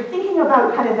 and when you're thinking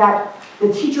about kind of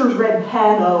the teacher's red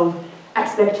pen of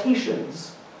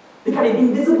expectations, the kind of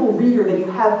invisible reader that you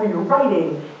have for your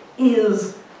writing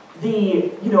is the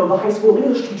high school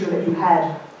English teacher that you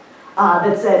had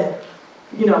that said,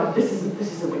 this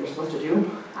isn't what you're supposed to do.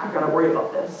 I've got to worry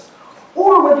about this.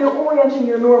 Or whether you're orienting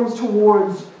your norms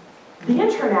towards the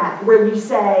internet, where you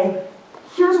say,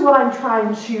 here's what I'm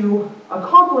trying to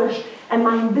accomplish, and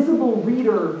my invisible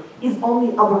reader is on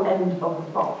the other end of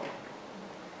the phone.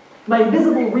 My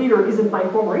invisible reader isn't my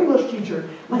former English teacher,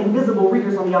 my invisible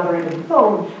reader's on the other end of the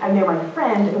phone, and they're my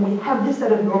friend, and we have this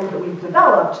set of norms that we've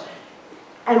developed,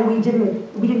 and we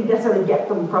didn't necessarily get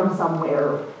them from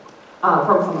somewhere,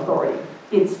 from some authority.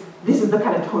 This is the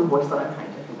kind of tone voice that I'm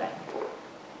trying to convey.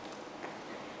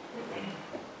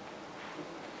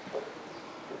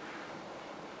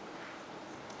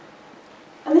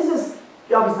 And this is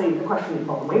obviously the question you've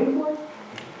all been waiting for.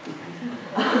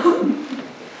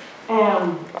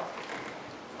 And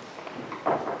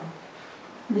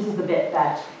this is the bit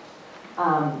that,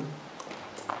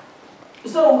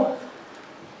 so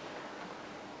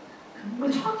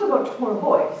we talked about tone of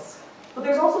voice, but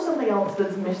there's also something else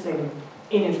that's missing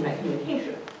in internet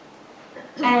communication.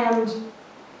 And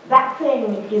that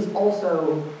thing is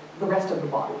also the rest of the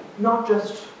body, not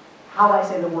just how I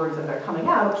say the words as they're coming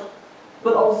out,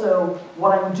 but also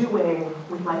what I'm doing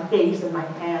with my face and my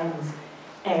hands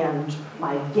and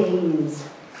my gaze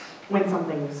when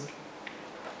something's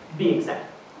being said.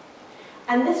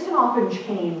 And this can often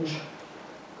change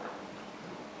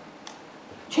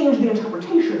the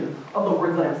interpretation of the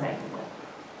words that I'm saying.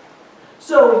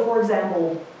 So, for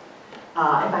example,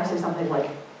 if I say something like,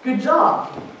 good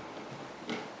job,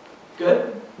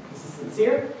 good, this is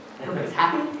sincere, everybody's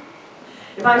happy.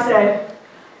 If I say,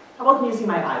 how well can you see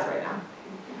my eyes right now?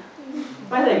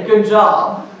 If I say, good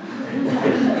job,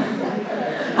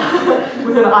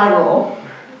 with an eye roll,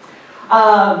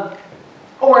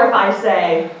 or if I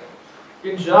say,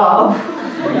 good job,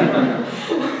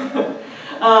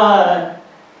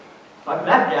 fuck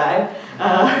that guy,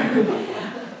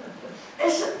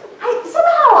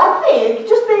 somehow I think,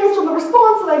 just based on the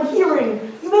response that I'm hearing,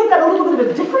 you made that a little bit of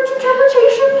a different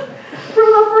interpretation from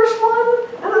the first one,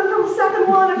 and then from the second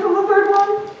one, and from the third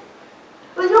one.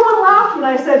 Like, no one laughed when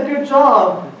I said good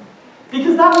job,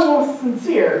 because that one was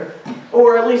sincere,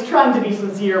 or at least trying to be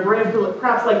sincere,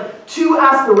 perhaps like too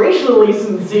aspirationally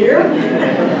sincere.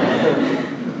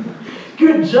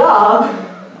 Good job.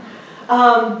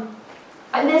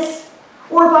 And this,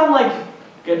 or if I'm like,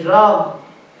 good job,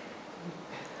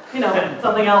 you know,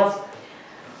 something else.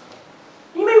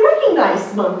 You may recognize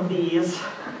some of these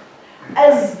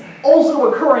as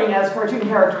also occurring as cartoon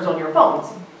characters on your phones.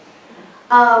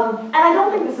 And I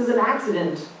don't think this is an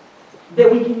accident that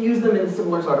we can use them in a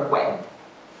similar sort of way.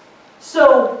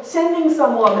 So sending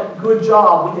someone good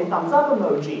job with a thumbs up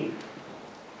emoji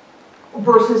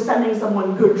versus sending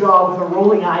someone good job with a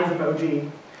rolling eyes emoji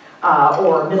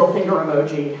or middle finger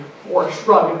emoji or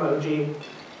shrug emoji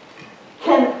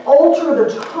can alter the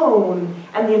tone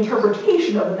and the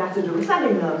interpretation of the message that we're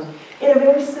sending them in a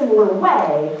very similar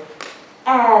way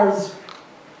as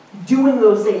doing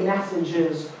those same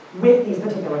messages with these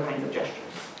particular kinds of gestures.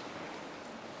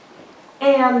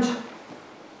 And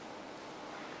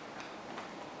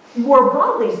more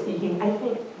broadly speaking, I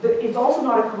think that it's also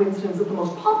not a coincidence that the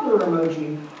most popular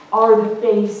emoji are the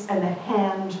face and the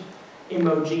hand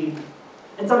emoji,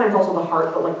 and sometimes also the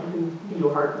heart, but like you can do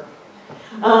a heart.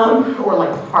 Or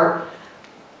like heart.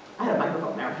 I had a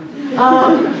microphone there.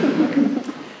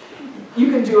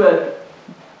 You can do it.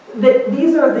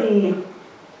 These are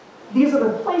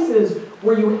the places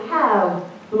where you have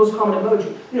the most common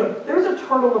emoji. You know, there's a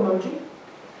turtle emoji.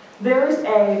 There's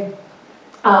a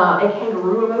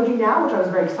kangaroo emoji now, which I was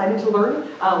very excited to learn,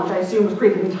 which I assume was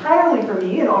created entirely for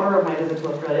me in honor of my visit to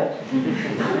Australia.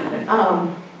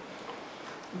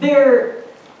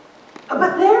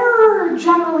 But they're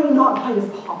generally not quite as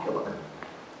popular.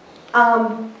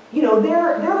 You know,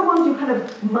 they're the ones you kind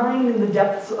of mine in the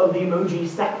depths of the emoji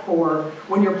set for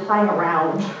when you're playing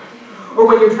around, or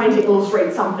when you're trying to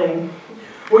illustrate something,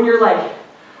 when you're like,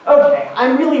 okay,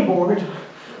 I'm really bored,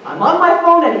 I'm on my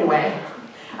phone anyway,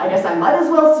 I guess I might as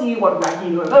well see what wacky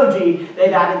new emoji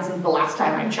they've added since the last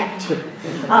time I checked.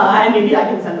 And maybe I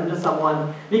can send them to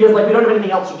someone, because like we don't have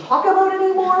anything else to talk about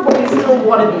anymore, but we still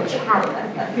want to be chatting.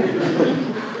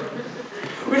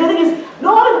 Which I think is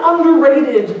not an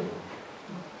underrated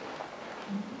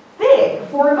thing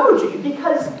for emoji,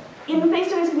 because in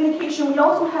face-to-face communication we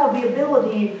also have the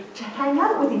ability to hang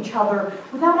out with each other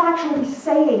without actually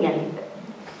saying anything.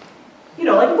 You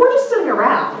know, like if we're just sitting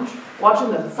around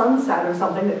watching the sunset or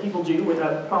something that people do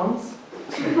without phones.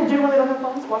 People do when they don't have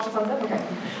phones? Watch the sunset? Okay.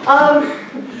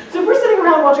 So if we're sitting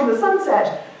around watching the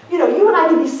sunset, you know, you and I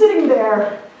can be sitting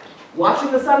there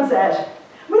watching the sunset.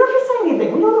 We don't have to say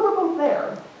anything. We know that we're both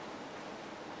there.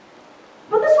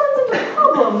 But this runs into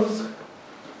problems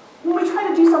when we try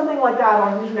to do something like that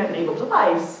on an internet-enabled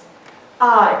device.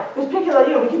 Particularly,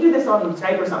 you know, we can do this on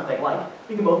Skype or something. Like,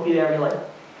 we can both be there and be like, okay.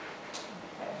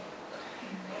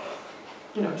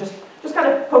 just kind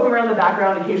of poking around in the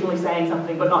background, occasionally saying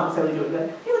something, but not necessarily doing that.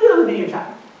 You can do that with video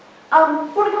chat.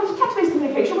 When it comes to text-based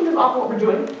communication, which is often what we're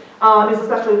doing, is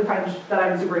especially the kind that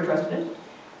I'm super interested in,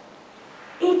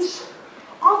 it's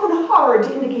often hard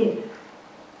to indicate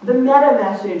the meta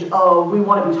message of we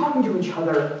want to be talking to each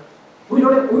other, we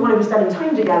want to be spending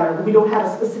time together, but we don't have a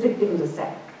specific thing to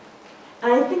say.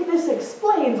 And I think this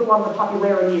explains a lot of the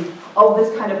popularity of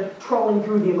this kind of trawling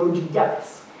through the emoji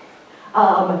depths.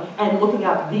 And looking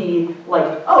up the,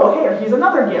 like, oh, hey, here's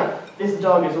another GIF. This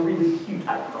dog is really cute,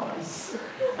 I promise.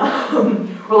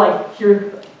 Or like,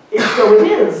 here, so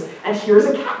it is, and here's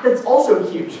a cat that's also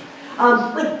cute.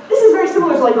 Like, this is very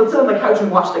similar to, like, let's sit on the couch and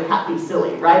watch the cat be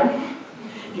silly, right?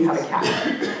 If you have a cat.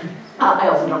 I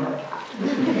also don't have a cat.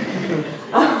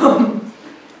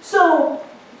 So,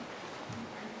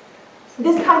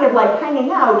 this kind of like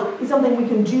hanging out is something we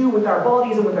can do with our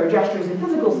bodies and with our gestures in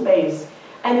physical space,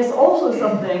 and it's also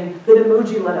something that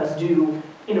emoji let us do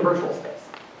in a virtual space.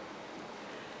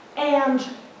 And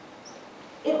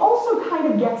it also kind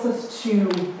of gets us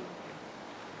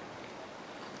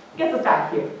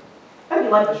back here. How do you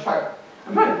like this chart?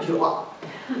 I'm trying to do a lot.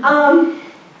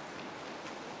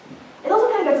 It also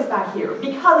kind of gets us back here,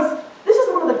 because this is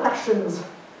one of the questions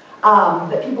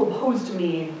that people pose to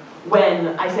me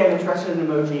when I say I'm interested in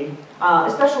emoji,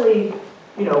 especially,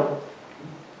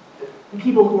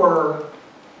 people who are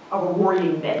of a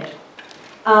worrying bent.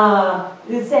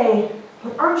 They say,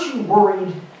 but aren't you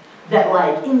worried that,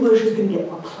 like, English is going to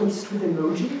get replaced with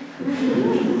emoji?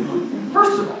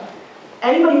 First of all,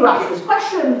 anybody who asks this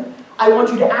question, I want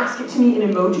you to ask it to me in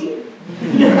emoji,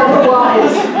 because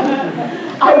otherwise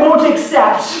I won't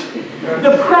accept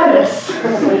the premise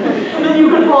that you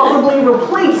could possibly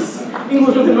replace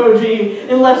English with emoji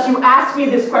unless you ask me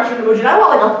this question in emoji. And I want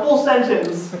like a full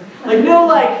sentence. Like, no,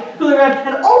 like, fooling around.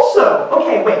 And also,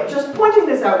 okay, wait, just pointing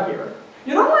this out here.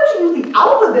 You're not allowed to use the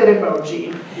alphabet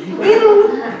emoji.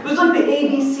 There's like the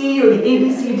ABC or the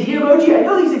ABCD emoji. I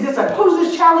know these exist. I posed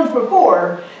this challenge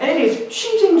before, and it is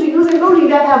cheating to use emoji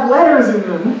that have letters in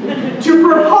them to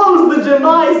propose the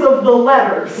demise of the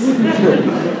letters.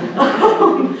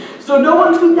 So no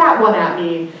one tweet that one at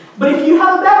me. But if you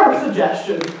have a better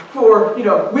suggestion for,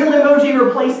 will emoji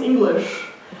replace English,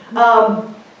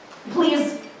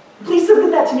 please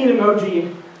submit that to me in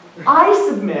emoji. I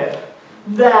submit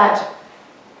that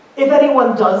if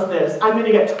anyone does this, I'm going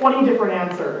to get 20 different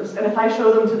answers, and if I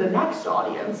show them to the next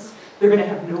audience, they're going to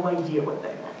have no idea what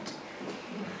they meant.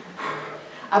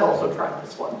 I've also tried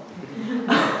this one.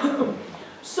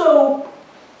 So,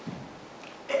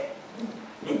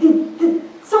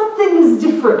 something is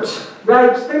different,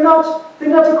 right? They're not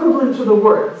equivalent to the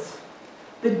words.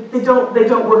 They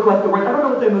don't work like the word. I don't know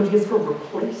what the emoji is for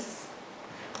replace.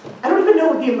 I don't even know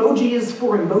what the emoji is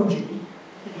for emoji.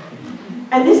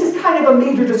 And this is kind of a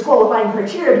major disqualifying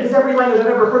criteria because every language I've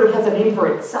ever heard of has a name for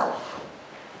itself.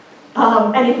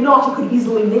 And if not, you could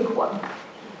easily make one.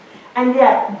 And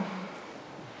yet,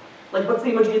 like, what's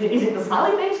the emoji? Is it the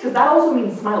smiley face? Because that also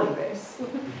means smiley face.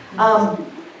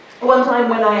 One time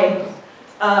when I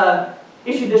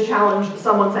issued this challenge,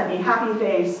 someone sent me happy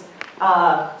face,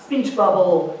 speech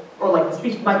bubble, or like the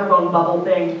speech microphone bubble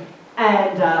thing,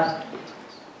 and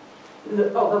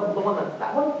the one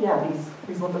that one? Yeah,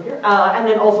 these ones up here. And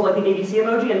then also like the ABC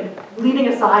emoji, and leaving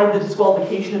aside the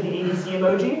disqualification of the ABC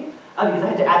emoji, because I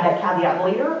had to add that caveat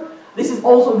later, this is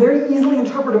also very easily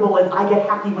interpretable as I get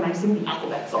happy when I sing the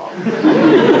alphabet song.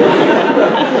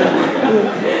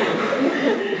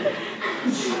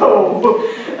 So,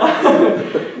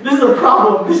 this is a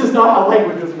problem. This is not how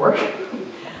languages work.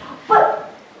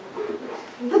 But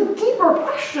the deeper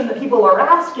question that people are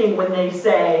asking when they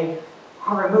say,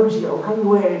 are emoji a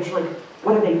language? Like,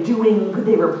 what are they doing? Could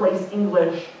they replace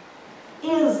English?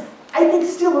 Is, I think,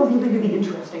 still a really, really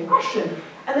interesting question.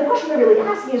 And the question they're really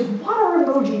asking is, what are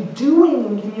emoji doing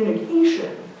in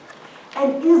communication?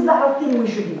 And is that a thing we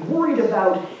should be worried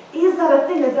about? Is that a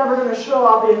thing that's ever going to show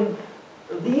up in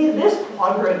this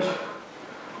quadrant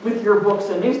with your books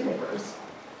and newspapers?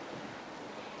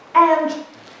 And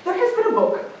there has been a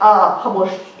book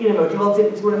published in emoji. Well,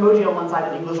 it's got emoji on one side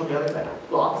and English on the other side,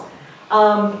 blogs.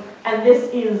 And this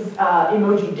is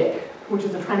Emoji Dick, which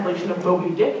is a translation of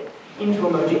Moby Dick into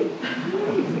emoji.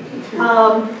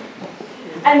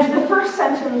 And the first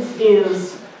sentence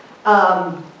is,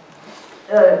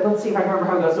 let's see if I can remember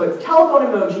how it goes. So it's telephone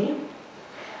emoji,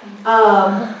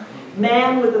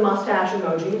 man with the mustache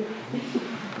emoji,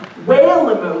 whale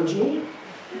emoji,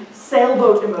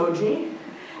 sailboat emoji,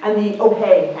 and the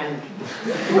okay hand.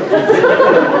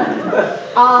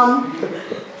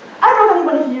 I don't know if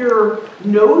anyone here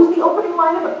knows the opening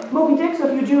line of Moby Dick, so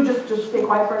if you do, just stay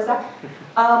quiet for a sec.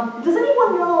 Does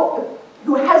anyone know,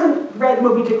 who hasn't read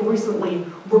Moby Dick recently,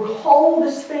 recall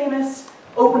this famous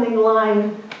opening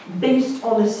line based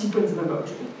on the sequence of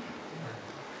emoji?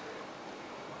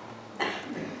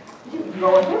 You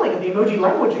all are failing at the emoji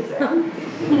language exam.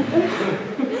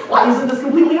 Why isn't this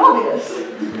completely obvious?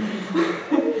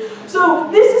 So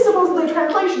this is supposedly a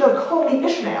translation of Call Me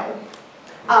Ishmael,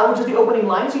 which is the opening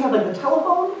line. So you have like the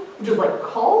telephone, which is like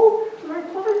call, very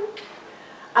clever.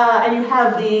 And you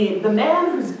have the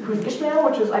man who's Ishmael,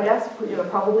 which is, I guess,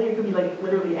 probably, it could be like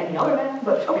literally any other man,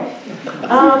 but okay.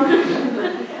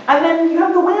 And then you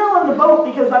have the whale on the boat,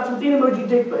 because that's within Moby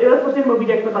Dick, but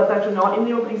that's actually not in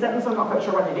the opening sentence, so I'm not quite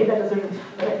sure why they made that decision.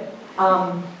 Okay.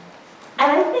 And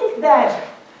I think that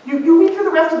you read through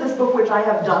the rest of this book, which I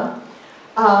have done,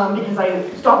 because I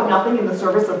stop at nothing in the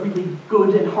service of really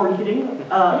good and hard-hitting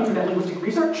internet linguistic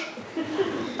research.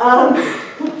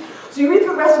 So you read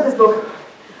through the rest of this book,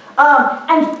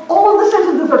 and all of the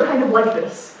sentences are kind of like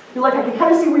this. You're like, I can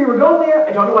kind of see where you were going there.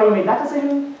 I don't know why you made that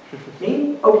decision.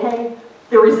 Maybe, okay.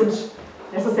 There isn't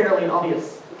necessarily an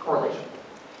obvious correlation.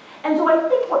 And so I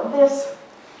think what this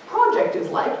project is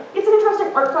like, it's an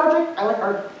interesting art project. I like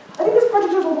art. I think this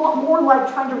project is a lot more like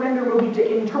trying to render Moby Dick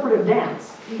in interpretive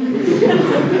dance.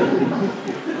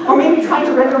 Or maybe trying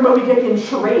to render Moby Dick in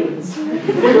charades.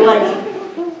 Where you're like,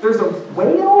 there's a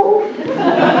whale?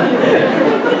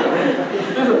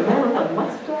 There's a man with a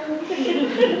mustache?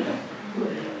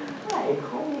 Hi,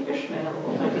 call me Ishmael,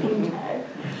 my name tag.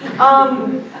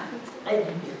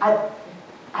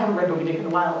 I haven't read Moby Dick in a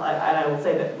while, and I will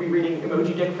say that rereading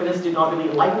Emoji Dick for this did not really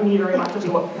enlighten me very much as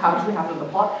to what actually happened in the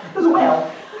plot. There's a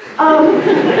whale.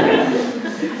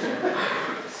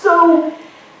 So,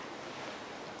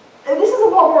 this is a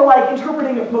lot more like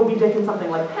interpreting Moby Dick in something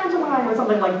like pantomime, or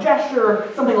something like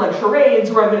gesture, something like charades,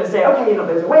 where I'm going to say, okay,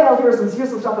 there's a whale, here's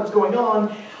some stuff that's going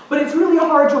on, but it's really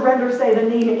hard to render, say, the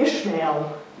name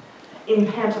Ishmael in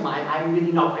pantomime. I'm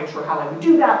really not quite sure how I would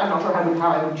do that. I'm not sure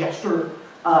how I would gesture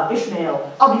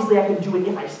Ishmael. Obviously, I could do it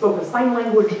if I spoke a sign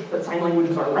language, but sign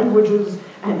languages are languages,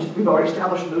 and we've already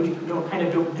established emoji kind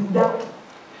of don't do that.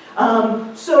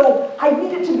 So I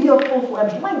need it to be a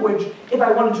full-fledged language if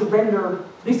I wanted to render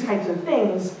these kinds of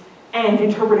things, and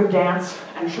interpretive dance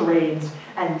and charades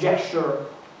and gesture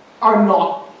are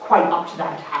not quite up to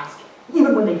that task,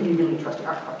 even when they can be really interesting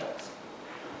art projects.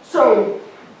 So,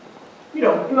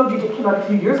 Emoji Dick came out a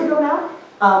few years ago now.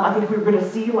 I think if we were going to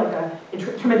see like a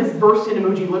tremendous burst in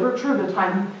emoji literature, the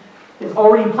time is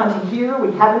already plenty here.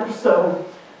 We haven't, so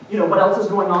what else is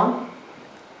going on?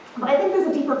 But I think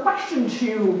there's a deeper question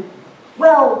to,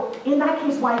 well, in that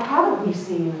case, why haven't we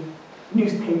seen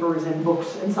newspapers and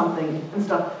books and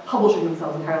stuff publishing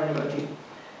themselves entirely in emoji?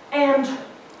 And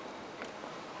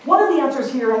one of the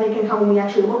answers here, I think, can come when we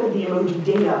actually look at the emoji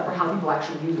data for how people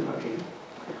actually use emoji.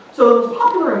 So the most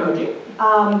popular emoji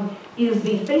is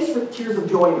the face with tears of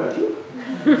joy emoji,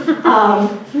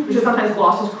 which is sometimes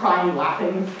glossed as crying,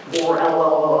 laughing, or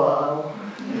LOL.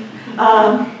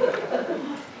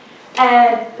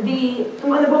 And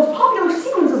one of the most popular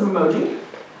sequences of emoji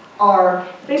are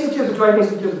face with tears of joy, face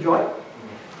with tears of joy.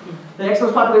 The next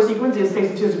most popular sequence is face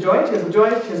with tears of joy, tears of joy,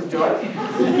 tears of joy.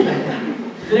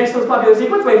 The next most popular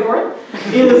sequence, wait for it,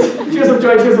 is tears of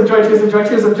joy, tears of joy, tears of joy,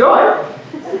 tears of joy.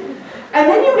 And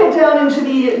then you get down into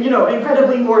the,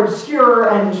 incredibly more obscure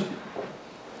and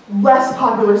less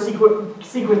popular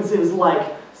sequences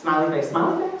like smiley face,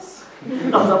 thumbs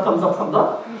up, thumbs up, thumbs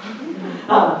up,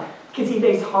 kissy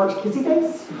face, heart, kissy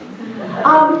face.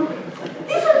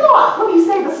 These are not, let me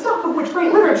say, the stuff of which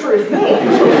great literature is made.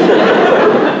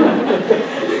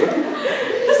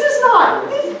 This is not,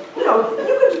 you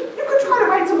could try to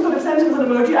write some sort of sentence in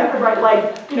emoji. I could write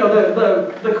like,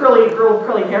 the curly girl with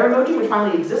curly hair emoji, which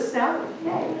finally exists now.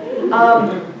 Yay.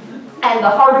 And the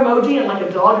heart emoji and like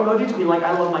a dog emoji to be like,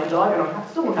 I love my dog.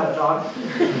 Still don't have a dog.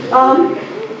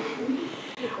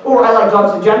 Or I like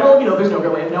dogs in general. There's no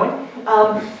real way of knowing.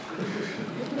 I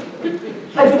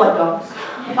do like dogs.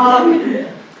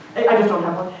 I just don't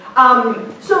have one.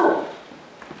 So,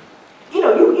 you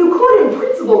could in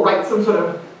principle write some sort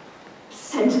of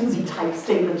sentence-y type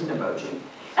statement in emoji.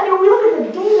 And when we look at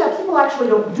the data, people actually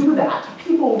don't do that.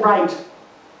 People write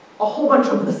a whole bunch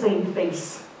of the same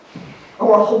face,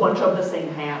 or a whole bunch of the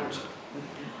same hand.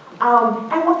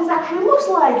 And what this actually looks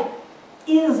like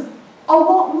is a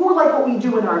lot more like what we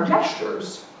do in our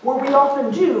gestures, where we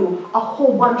often do a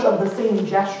whole bunch of the same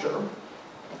gesture,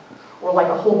 or like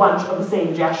a whole bunch of the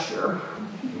same gesture,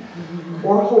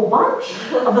 or a whole bunch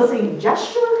of the same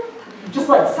gesture, just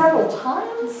like several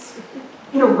times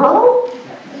in a row.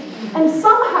 And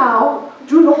somehow,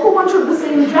 doing a whole bunch of the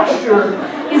same gesture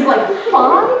is like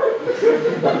fine.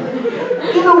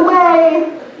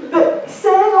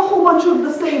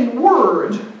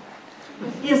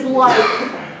 like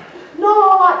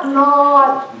not,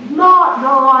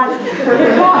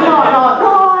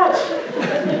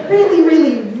 really,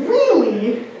 really,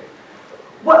 really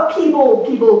what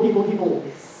people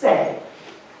say.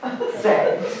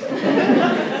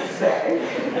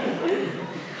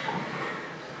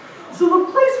 So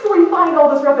the place where we find all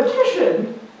this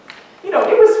repetition, it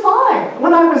was fine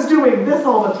when I was doing this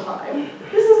all the time.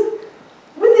 This is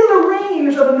within the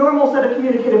range of a normal set of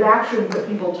communicative actions that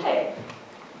people take.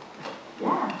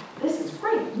 Yeah, this is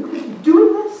great. You can keep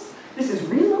doing this. This is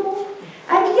reasonable.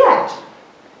 And yet,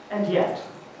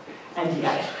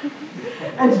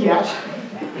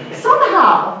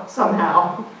 somehow,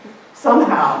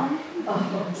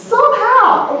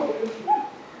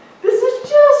 this is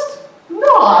just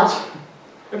not.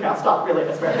 Okay, I'll stop really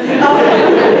this way.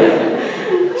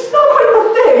 It's not quite the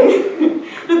thing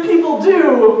that people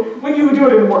do when you do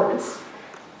it in words.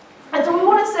 And so we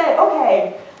want to say,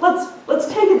 okay, let's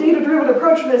take a data-driven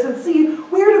approach to this and see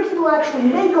where do people actually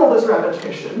make all this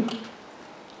repetition.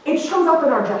 It shows up in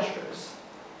our gestures.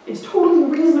 It's totally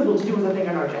reasonable to do the thing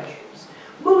in our gestures.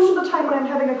 Most of the time when I'm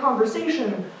having a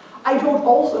conversation, I don't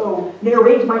also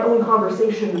narrate my own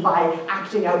conversation by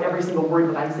acting out every single word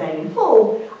that I'm saying in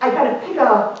full. I kind of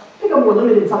pick a more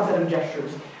limited subset of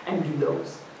gestures and do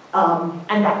those.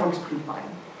 And that works pretty fine.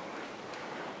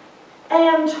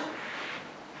 And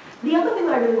the other thing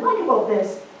that I really like about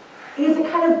this is it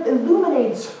kind of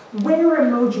illuminates where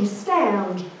emojis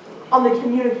stand on the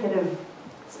communicative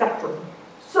spectrum.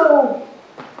 So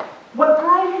when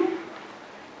I'm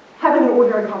having an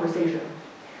ordinary conversation,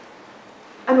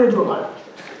 I'm going to do a lot of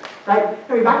gestures, right?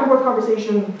 Having a back and forth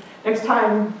conversation, next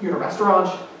time you're in a restaurant,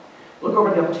 look over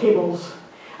the other tables,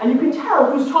 and you can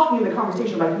tell who's talking in the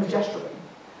conversation by who's gesturing,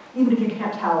 even if you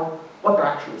can't tell what they're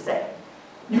actually saying.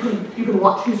 You can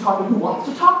watch who's talking, who wants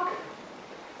to talk.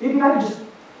 Maybe I could just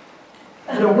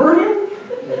put a word in,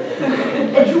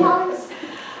 edgewise,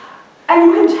 and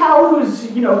you can tell who's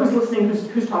listening,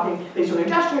 who's talking based on their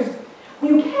gestures.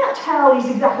 What you can't tell is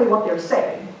exactly what they're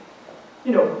saying.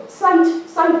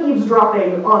 Sight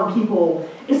eavesdropping on people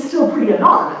is still pretty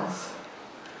anonymous,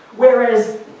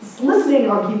 whereas listening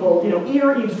on people,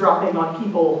 ear eavesdropping on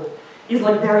people is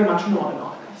like very much not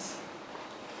anonymous.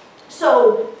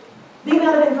 So the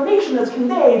amount of information that's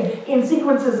conveyed in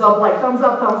sequences of like thumbs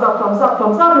up, thumbs up, thumbs up,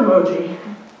 thumbs up emoji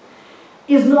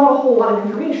is not a whole lot of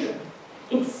information.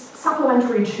 It's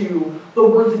supplementary to the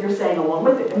words that you're saying along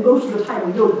with it, and most of the time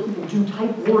we know that people do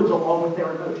type words along with their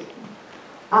emoji.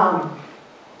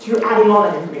 So you're adding all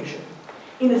that information.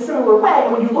 In a similar way,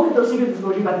 and when you look at those sequences of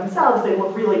emoji by themselves, they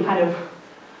look really kind of,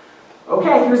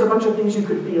 okay, here's a bunch of things you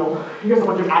could feel, here's a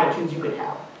bunch of attitudes you could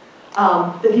have,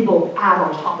 that people add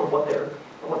on top of what they're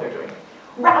doing.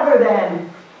 Rather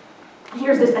than,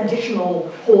 here's this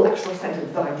additional whole extra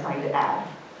sentence that I'm trying to add.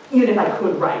 Even if I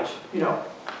could write,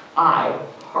 I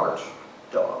heart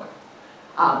dog.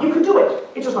 You could do it,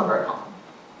 it's just not very common.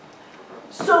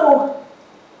 So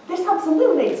this helps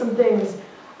illuminate some things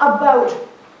about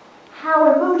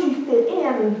how emoji fit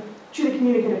in to the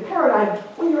communicative paradigm.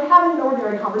 When you're having an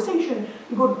ordinary conversation,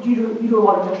 you do a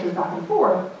lot of gestures back and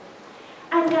forth.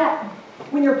 And yet,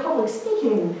 when you're public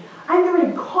speaking, I'm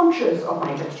very conscious of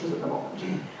my gestures at the moment.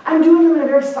 I'm doing them in a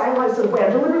very stylized sort of way.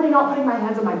 I'm deliberately not putting my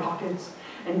hands in my pockets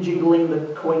and jingling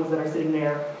the coins that are sitting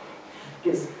there.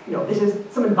 Because, this is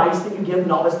some advice that you give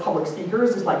novice public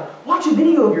speakers, is like, watch a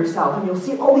video of yourself and you'll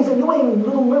see all these annoying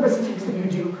little nervous tics that you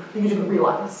do that you didn't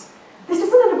realize. This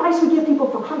isn't an advice we give people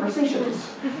for conversations.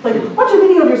 Like, watch a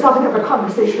video of yourself and have a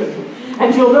conversation,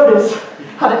 and you'll notice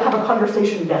how to have a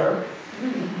conversation better.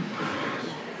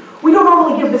 We don't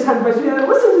normally give this kind of advice. We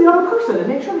listen to the other person and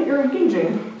make sure that you're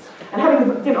engaging and having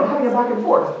a back and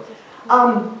forth.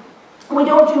 We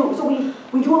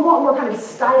do a lot more kind of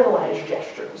stylized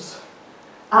gestures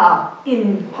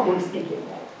in public speaking.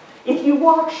 If you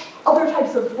watch other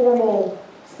types of formal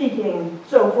speaking,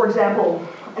 so for example,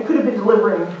 I could have been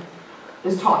delivering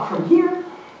this talk from here,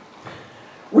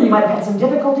 where you might have had some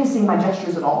difficulty seeing my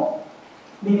gestures at all.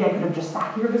 Maybe I could have just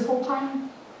sat here this whole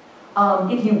time.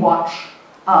 If you watch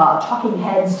talking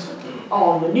heads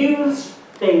on the news,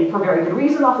 they, for very good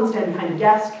reason, often stand behind a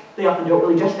desk. They often don't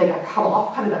really gesture. They got cut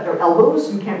off kind of at their elbows,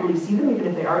 so you can't really see them even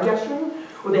if they are gesturing.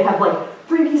 Or they have like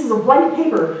 3 pieces of blank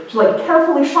paper to like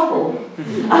carefully shuffle.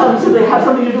 So they have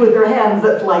something to do with their hands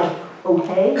that's like,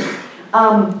 okay.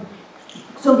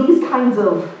 So these kinds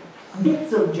of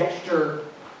bits of gesture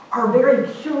are very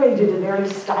curated and very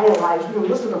stylized. When you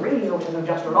listen to the radio, which is no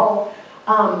gesture at all.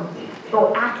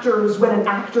 Or actors, when an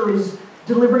actor is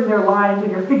delivering their lines,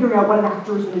 when you're figuring out what an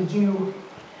actor is going to do,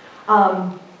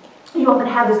 you often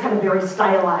have this kind of very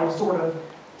stylized sort of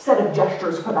set of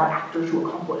gestures for that actor to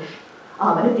accomplish.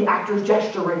 And if the actor's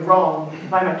gesturing wrong,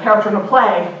 if I'm a character in a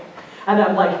play, and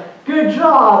I'm like, good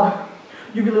job,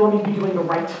 you really want me to be doing the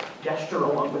right gesture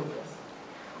along with this.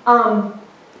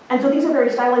 And so these are very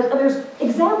stylized, and there's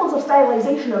examples of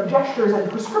stylization of gestures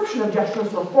and prescription of gestures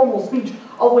for formal speech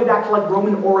all the way back to like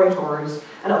Roman orators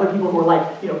and other people who are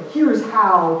like, here's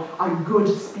how a good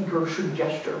speaker should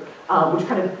gesture, which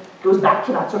kind of goes back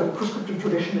to that sort of prescriptive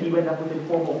tradition that you end up with in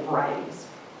formal varieties.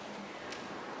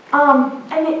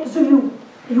 So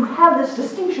you have this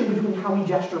distinction between how we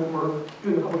gesture when we're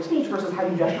doing a public speech versus how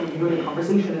you gesture when you're doing a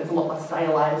conversation. It's a lot less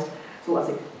stylized, it's a lot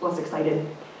less excited.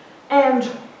 And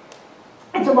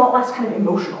it's a lot less kind of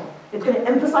emotional. It's going to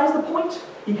emphasize the point,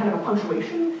 be kind of a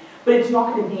punctuation, but it's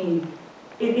not going to be,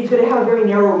 it's going to have a very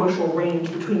narrow emotional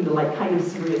range between the like kind of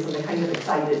serious and the kind of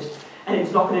excited. And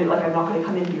it's not going to, like, I'm not going to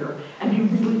come in here and be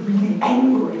really, really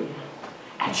angry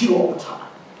at you all the time.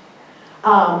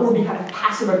 Or be kind of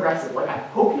passive-aggressive, like, I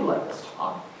hope you like this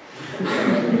talk.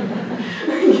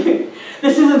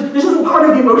 This isn't part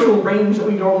of the emotional range that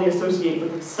we normally associate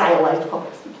with stylized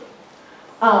public speaking.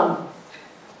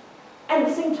 At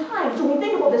the same time, so when we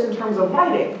think about this in terms of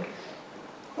writing,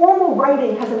 formal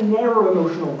writing has a narrow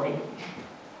emotional range.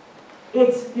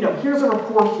 It's, here's a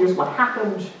report, here's what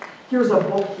happened, here's a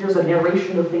book, here's a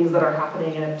narration of things that are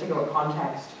happening in a particular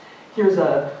context, here's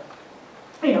a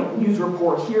news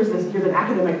report, here's an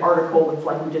academic article that's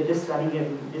like, we did this study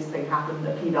and this thing happened,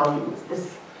 the p-value was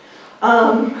this.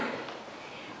 And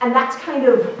that's kind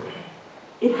of,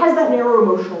 it has that narrow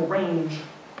emotional range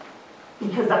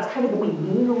because that's kind of what we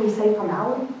mean when we say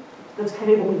formality. That's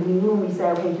kind of what we mean when we say,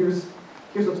 okay, here's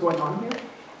what's going on here.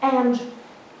 And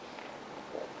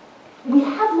we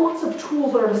have lots of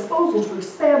tools at our disposal to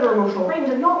expand our emotional range,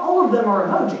 and not all of them are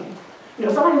emoji.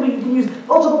 Sometimes we can use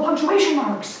multiple punctuation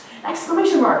marks,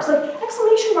 exclamation marks. Like,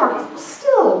 exclamation mark is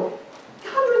still,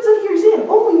 hundreds of years in,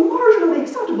 only marginally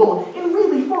acceptable in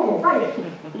really formal writing.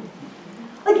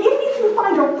 Like, even if you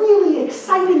find a really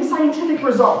exciting scientific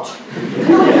result,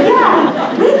 you're like,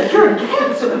 yeah, we've cured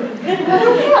cancer. You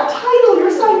can't title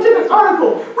your scientific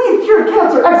article, we've cured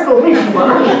cancer, exclamation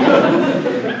mark.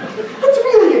 That's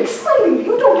really exciting.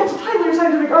 You don't get to title your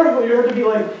scientific article. You have to be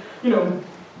like,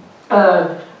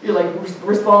 you're like,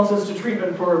 responses to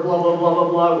treatment for blah, blah, blah, blah,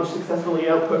 blah, which successfully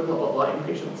output blah, blah, blah in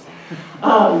patients.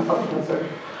 Of cancer.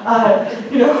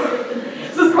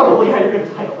 This is probably how you're going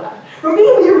to title that. For me,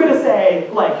 when you're going to say,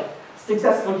 like,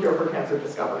 successful cure for cancer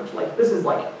discovered, like, this is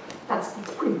like, that's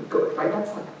pretty good, right?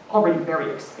 That's like already very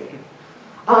exciting.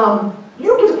 You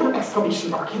don't get to put an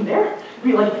exclamation mark in there.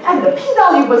 Be like, and the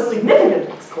p-value was significant,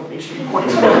 exclamation point.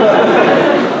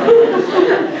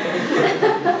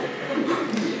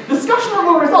 Discussion of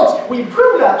the results, we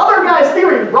proved that other guy's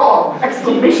theory wrong,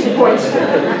 exclamation point.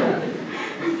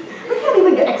 We can't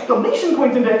even get exclamation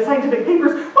points into scientific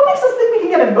papers. What makes us think we can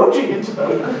get emoji into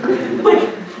them? Like,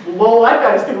 lol, that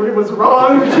guy's theory was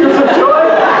wrong, tears of joy.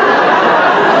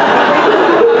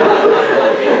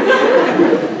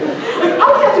 Like, I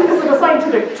can't do this in a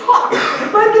scientific talk.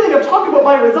 But I'm giving a talk about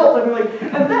my results. I'm like,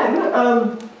 and then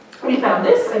we found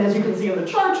this, and as you can see in the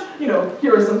chart,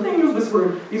 here are some things. These were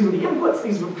the inputs,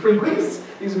 these were the frequencies,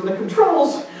 these were the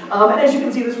controls, and as you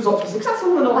can see, this result was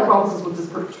successful, and the hypothesis was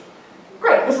disproved.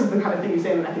 Great, this is the kind of thing you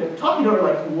say in an academic talk. You're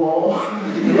like, whoa,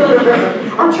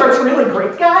 our charts are really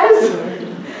great, guys.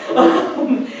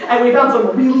 And we found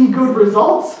some really good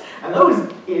results, and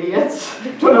those idiots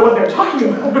don't know what they're talking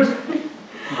about.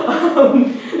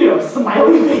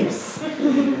 Smiley face.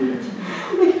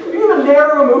 You have a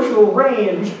narrow emotional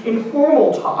range in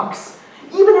formal talks,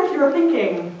 even if you're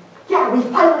thinking, yeah, we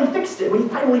finally fixed it, we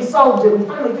finally solved it, we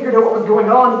finally figured out what was going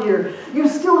on here, you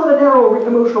still have a narrow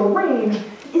emotional range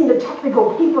in the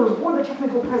technical papers or the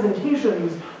technical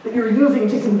presentations that you're using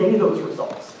to convey those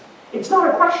results. It's not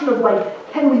a question of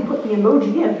like, can we put the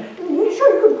emoji in? Sure,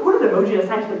 you could put an emoji in a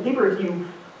scientific paper if you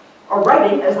are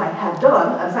writing, as I have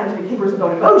done, scientific papers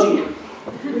about emoji.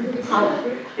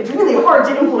 It's really hard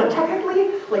to implement technically.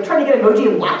 Like, trying to get emoji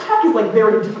in LaTeX is like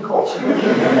very difficult.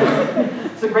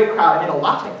 It's a great crowd. I made a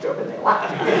LaTeX joke and they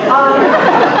laughed.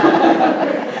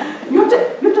 You have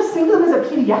to save them as a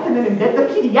PDF and then embed the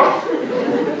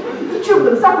PDF. Each of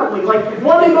them separately. Like,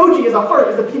 one emoji is a heart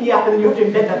as a PDF and then you have to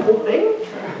embed that whole thing.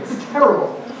 This is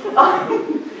terrible.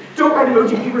 Don't write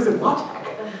emoji papers in LaTeX.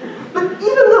 But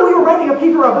even though we were writing a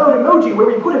paper about emoji where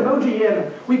we put emoji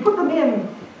in, we put them in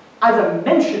as a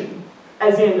mention,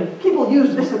 as in people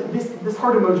use this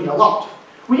heart emoji a lot.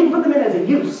 We didn't put them in as a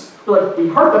use. We're like, we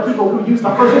heart the people who use the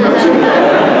heart emoji.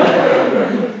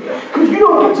 Because you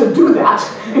don't don't get to do that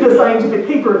in a scientific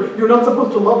paper. You're not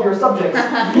supposed to love your subjects,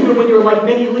 even when you're like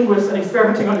many linguists and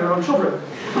experimenting on your own children.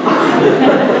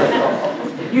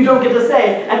 You don't get to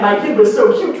say, and my kid was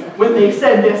so cute when they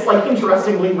said this like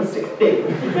interesting linguistic thing.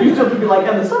 You still have to be like,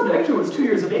 and the subject, who was 2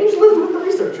 years of age, lived with the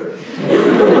researcher.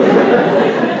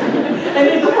 And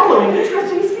made the following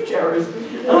interesting speech errors.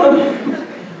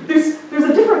 There's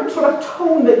a different sort of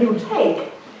tone that you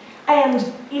take, and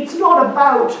it's not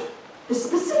about the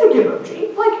specific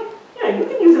emoji. Like, you know, you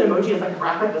can use an emoji as like a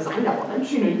graphic design element.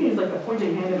 You know, you can use like the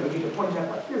pointing hand emoji to point out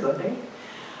like, here's a thing.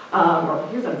 Or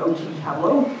here's an OT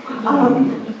tableau.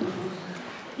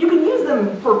 You can use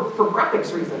them for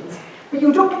graphics reasons, but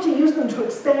you don't get to use them to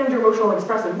expand your emotional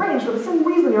expressive range for the same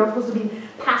reason you're not supposed to be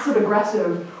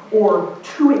passive-aggressive or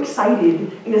too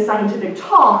excited in a scientific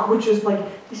talk, which is like,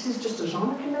 this is just a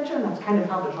genre convention, and that's kind of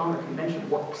how the genre convention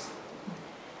works.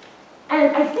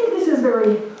 And I think this is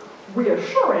very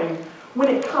reassuring when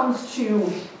it comes to,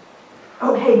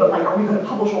 okay, but like, are we going to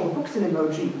publish all the books in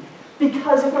emoji?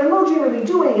 Because if what emoji are really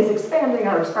doing is expanding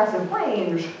our expressive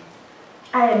range,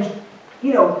 and,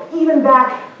 you know, even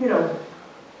back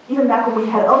when we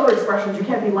had other expressions, you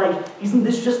can't be like, isn't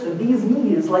this just the bee's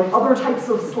knees? Like, other types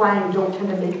of slang don't tend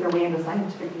to make their way into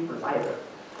scientific papers either.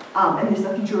 And this is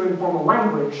a feature of informal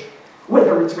language,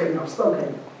 whether it's written or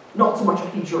spoken, not so much a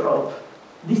feature of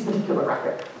these particular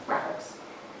graphics.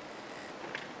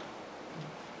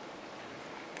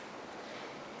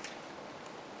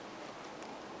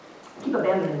 I keep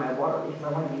abandoning my water because I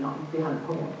want to be not behind the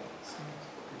podium.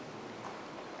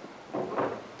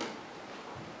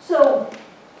 So,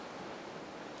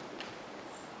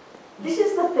 this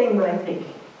is the thing that I think,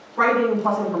 writing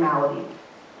plus informality,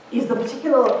 is the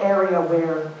particular area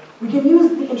where we can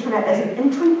use the internet as an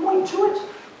entry point to it,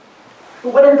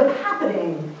 but what ends up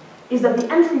happening is that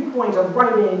the entry point of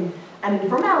writing and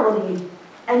informality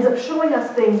ends up showing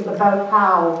us things about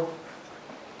how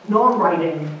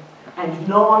non-writing and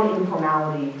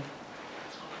non-informality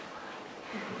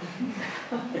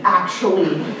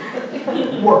actually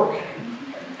work.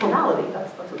 Formality,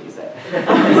 that's what you say.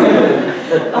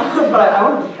 But I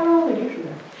want to carry on negation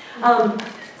there.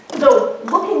 So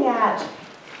looking at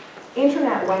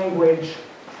internet language,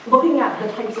 looking at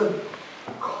the types of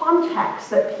context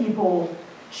that people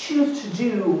choose to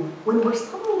do when we're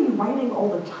suddenly writing all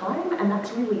the time, and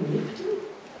that's really nifty.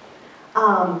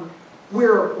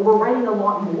 We're writing a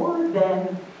lot more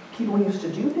than people used to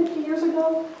do 50 years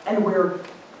ago, and we're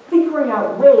figuring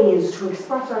out ways to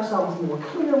express ourselves more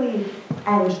clearly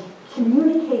and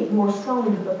communicate more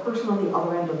strongly to the person on the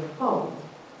other end of the phone.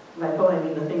 By phone, I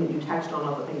mean the thing that you text on,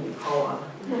 not the thing that you call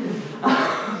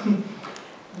on.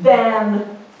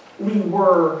 Than we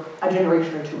were a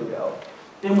generation or two ago.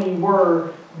 Than we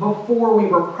were before we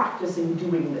were practicing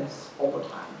doing this all the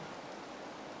time.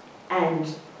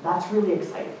 And that's really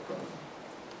exciting for me.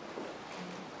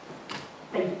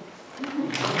 Thank you.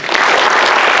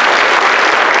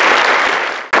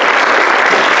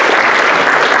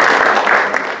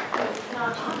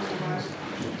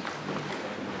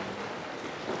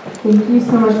 Thank you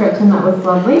so much, Gretchen. That was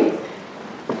lovely.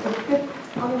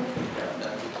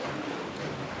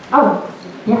 Oh,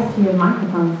 yes, you have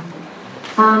microphones.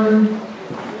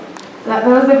 That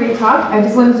was a great talk. I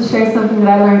just wanted to share something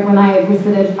that I learned when I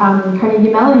visited Carnegie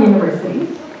Mellon University.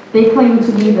 They claim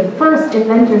to be the first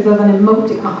inventors of an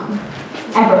emoticon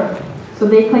ever. So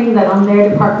they claim that on their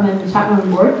department and Chapman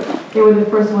board, they were the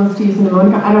first ones to use an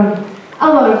emoticon. A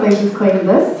lot of places claim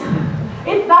this.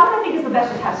 That one I think is the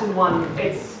best attested one.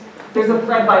 There's a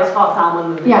thread by Scott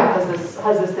Salmon that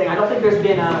has this thing. I don't think there's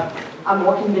been a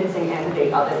more convincing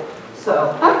antidate of it.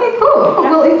 So. Okay, cool.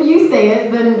 Well, if you say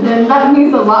it, then that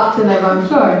means a lot to them, I'm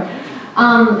sure.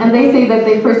 And they say that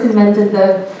they first invented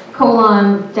the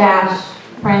colon dash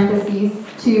parentheses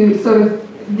to sort of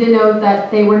denote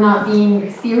that they were not being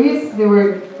serious. They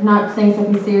were not saying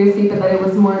something seriously, but that it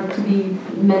was more to be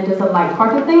meant as a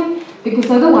lighthearted thing. Because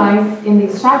otherwise, in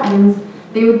these chat rooms,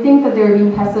 they would think that they were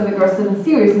being passive, aggressive, and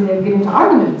serious, and they would get into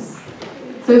arguments.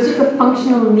 So it's just a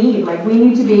functional need. Like, we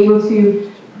need to be able to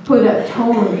put a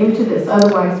tone into this,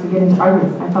 otherwise we get into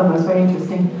arguments. I thought that was very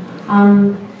interesting.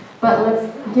 But let's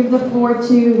give the floor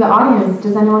to the audience.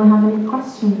 Does anyone have any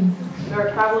questions? There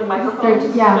are traveling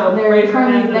microphones. They're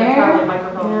currently there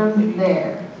and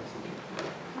there.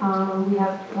 We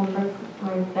have one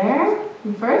right there.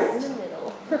 You first.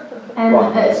 And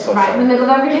right in the middle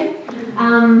of everything.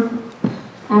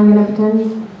 I'm going to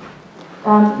pretend.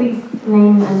 Please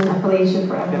name and affiliation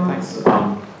for everyone.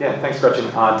 Yeah, thanks. Thanks, Gretchen.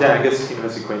 Dan Angus,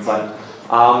 University of Queensland.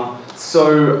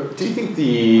 So, do you think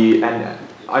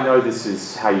I know this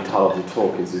is how you titled your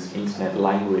talk, is internet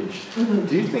language.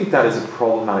 Do you think that is a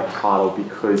problematic title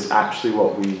because actually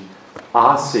what we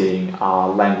are seeing are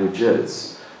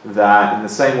languages that, in the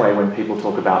same way when people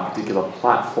talk about particular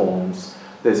platforms,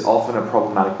 there's often a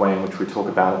problematic way in which we talk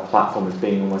about a platform as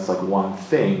being almost like one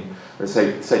thing. Or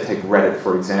say take Reddit,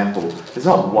 for example. There's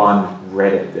not one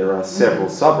Reddit. There are several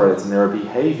subreddits, and there are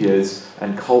behaviors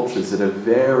and cultures that are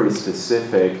very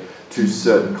specific to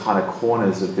certain kind of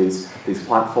corners of these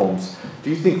platforms. Do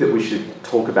you think that we should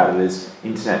talk about it as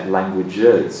internet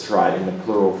languages, right, in the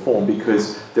plural form,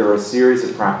 because there are a series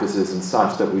of practices and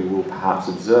such that we will perhaps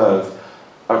observe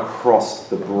across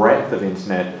the breadth of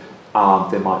internet?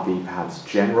 There might be perhaps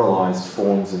generalized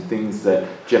forms and things that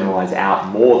generalize out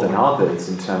more than others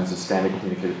in terms of standard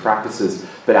communicative practices,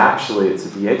 but actually it's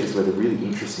at the edges where the really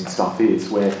interesting stuff is,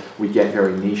 where we get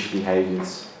very niche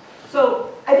behaviors.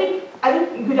 So I think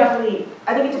you could definitely,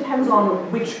 I think it depends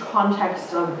on which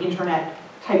context of internet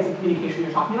types of communication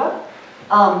you're talking about.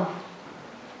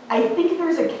 I think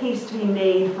there's a case to be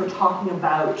made for talking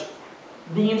about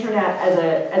the internet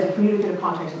as a communicative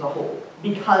context as a whole,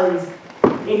 because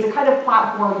it's a kind of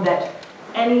platform that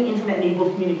any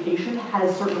internet-enabled communication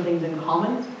has certain things in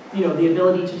common. You know, the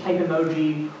ability to type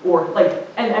emoji, or like,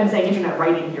 and I'm saying internet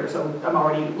writing here, so I'm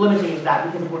already limiting it to that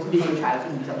because of course video chat is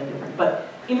going to be something different. But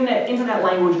internet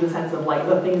language in the sense of like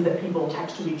the things that people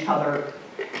text to each other.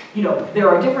 You know, there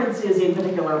are differences in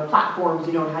particular platforms,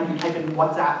 you know, how you type in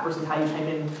WhatsApp versus how you type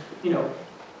in, you know,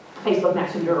 Facebook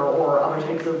Messenger or other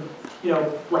types of, you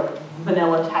know, like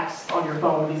vanilla text on your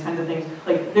phone, these kinds of things.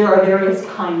 Like there are various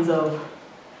kinds of,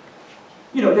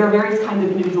 you know, there are various kinds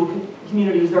of individual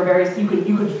communities. There are various, you could,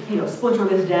 you know, splinter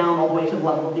this down all the way to the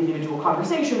level of the individual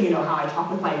conversation. You know, how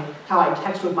I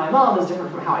text with my mom is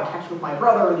different from how I text with my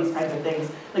brother, these kinds of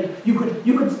things. Like you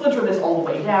could splinter this all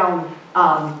the way down.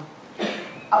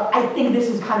 I think this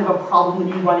is kind of a problem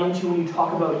that you run into when you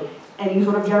talk about any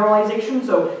sort of generalization.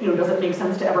 So, you know, does it make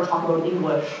sense to ever talk about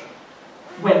English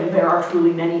when there are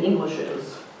truly many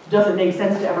Englishes? Does it make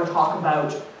sense to ever talk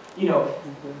about, you know,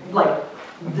 like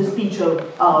the speech of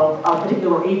a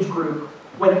particular age group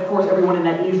when, of course, everyone in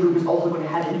that age group is also going to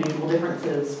have individual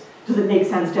differences? Does it make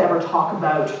sense to ever talk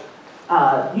about,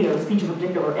 you know, the speech of a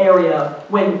particular area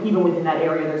when even within that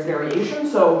area there's variation?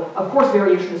 So, of course,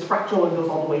 variation is fractal and goes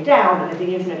all the way down, and I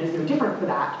think the internet is no different for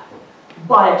that.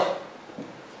 But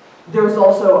there's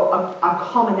also a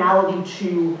commonality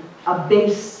to a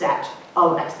base set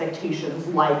of expectations,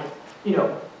 like, you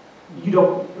know, you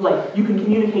can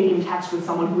communicate in text with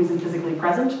someone who isn't physically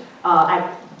present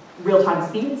at real-time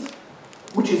speeds,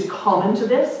 which is common to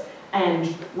this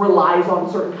and relies on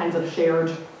certain kinds of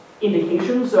shared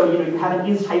indications. So, you know, you have an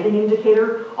is typing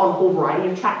indicator on a whole variety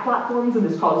of chat platforms, and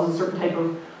this causes a certain type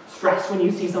of stress when you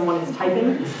see someone is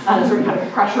typing, and a certain kind of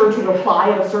pressure to reply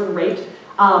at a certain rate.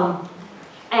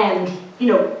 And, you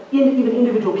know, even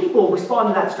individual people respond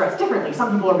to that stress differently.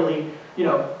 Some people are really, you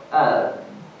know,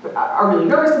 are really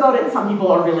nervous about it. Some people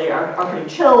are really are pretty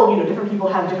chill. You know, different people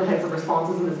have different types of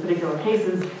responses in this particular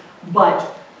cases. But,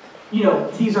 you know,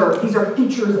 these are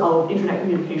features of internet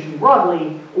communication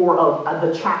broadly, or of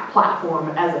the chat platform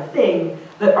as a thing,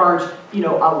 that aren't, you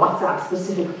know, a WhatsApp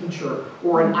specific feature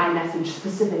or an iMessage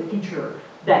specific feature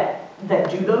that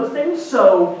do those things.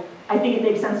 So I think it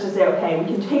makes sense to say, okay, we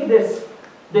can take this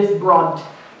broad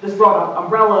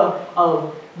umbrella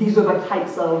of these are the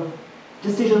types of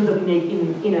decisions that we make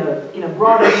in a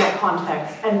broad internet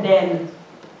context, and then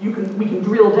we can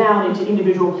drill down into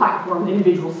individual platforms,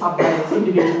 individual subreddits,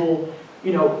 individual,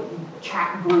 you know,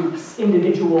 chat groups,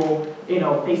 individual, you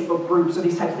know, Facebook groups, or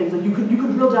these types of things. Like you could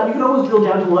drill down. You can always drill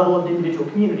down to the level of the individual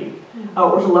community,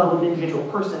 or to the level of the individual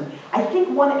person. I think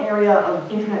one area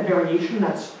of internet variation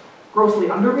that's grossly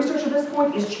under-researched at this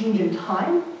point is change in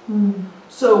time.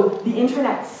 So the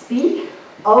internet speak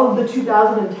of the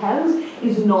 2010s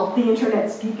is not the internet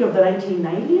speak of the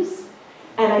 1990s.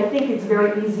 And I think it's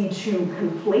very easy to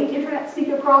conflate internet speak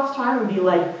across time and be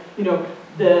like, you know,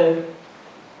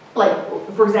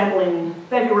 for example, in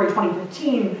February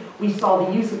 2015, we saw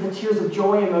the use of the tears of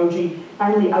joy emoji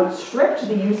finally outstripped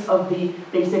the use of the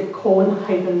basic colon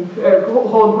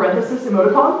parenthesis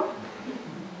emoticon.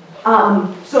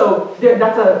 So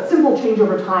that's a simple change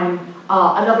over time.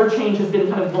 Another change has been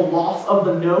kind of the loss of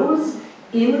the nose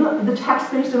in the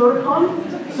text-based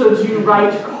emoticon. So do you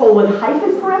write colon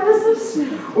hyphen parenthesis,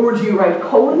 or do you write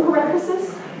colon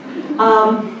parenthesis?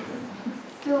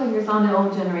 Still lingers on the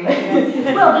old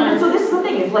generation. Well, so this is the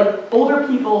thing, is like older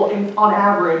people on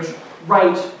average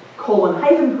write colon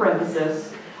hyphen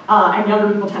parenthesis, and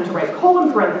younger people tend to write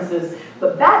colon parenthesis,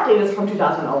 but that data is from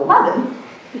 2011.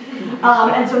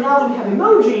 And so now that we have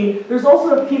emoji, there's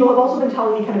also, people have also been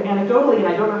telling me kind of anecdotally, and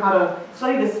I don't know how to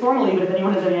study this formally, but if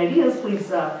anyone has any ideas, please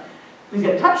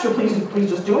get in touch, or please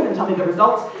just do it and tell me the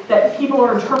results, that people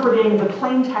are interpreting the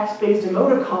plain text-based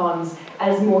emoticons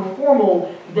as more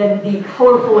formal than the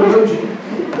colorful emoji.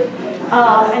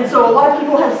 And so a lot of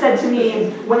people have said to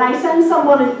me, when I send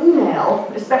someone an email,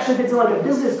 especially if it's in like a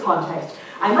business context,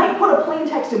 I might put a plain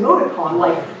text emoticon,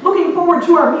 like, looking forward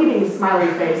to our meeting, smiley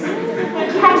face,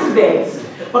 text-based.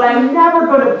 But I'm never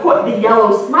going to put the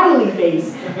yellow smiley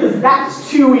face, because that's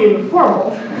too informal.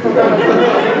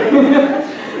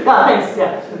 Thanks,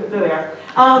 yeah, there they are.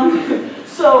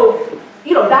 So,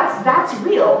 you know, that's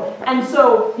real. And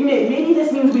so, maybe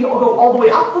this means we all go all the way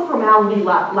up the formality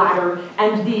ladder,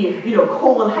 and the,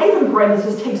 colon hyphen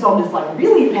parenthesis takes on this, like,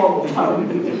 really formal tone.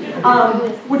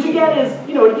 Which again is,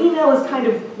 an email is kind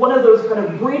of one of those kind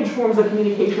of bridge forms of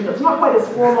communication that's not quite as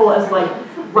formal as, like,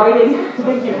 writing.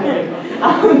 Thank you, Hedwig.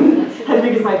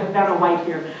 Hedwig is my Vanna White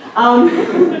here.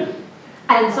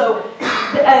 And so,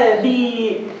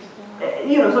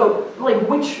 so like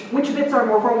which bits are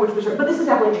more formal, which bits are, but this has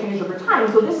definitely changed over time.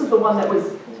 So this is the one that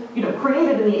was,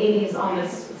 created in the 80s on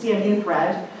this CMU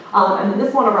thread, and then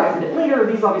this one arrived a bit later.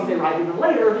 These obviously arrived even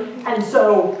later. And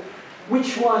so,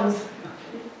 which ones?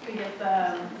 We get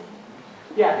the.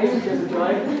 Yeah, here's a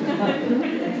joy.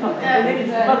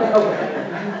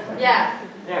 Yeah.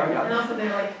 There we go. And also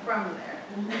they're like from there.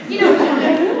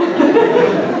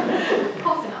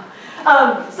 Close enough.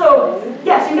 So you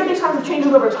get these kinds of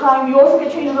changes over time. You also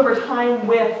get changes over time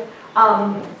with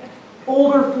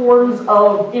older forms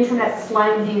of internet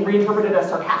slang being reinterpreted as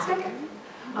sarcastic.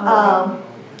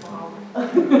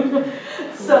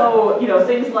 So,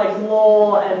 things like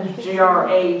lol and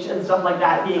grh and stuff like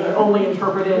that being only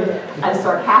interpreted as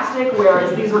sarcastic,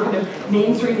 whereas these were kind of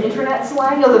mainstream internet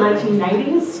slang of the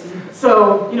 1990s.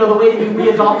 So, the way that you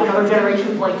readopt another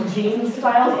generation's like jeans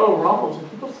styles. Oh, ruffles. Do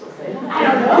people still say that? I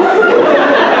don't know.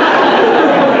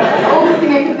 The oldest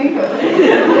thing I can think of.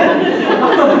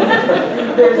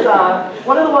 There's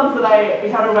one of the ones that I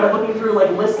encountered when I'm looking through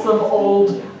like lists of old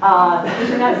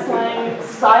internet slang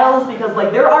styles, because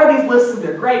like there are these lists and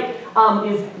they're great,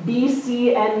 is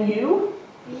BCNU.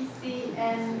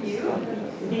 BCNU?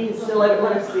 So let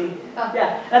us see. Oh.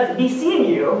 Yeah, that's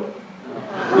BCNU.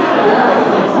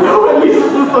 No one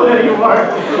uses this one anymore.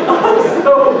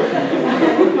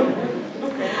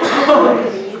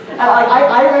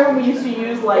 I remember we used to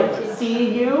use like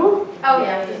CU. Oh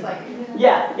yeah, just like.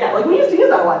 Yeah, like we used to use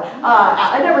that one.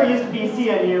 I never used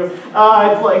BCNU.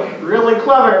 It's like really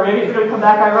clever. Maybe it's going to come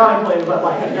back ironically, but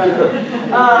like.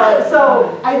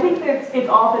 So I think that it's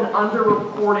often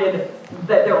underreported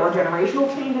that there are generational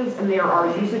changes and there are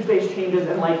usage-based changes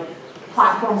and like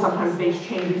platform sometimes based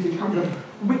changes in terms of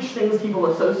which things people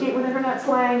associate with internet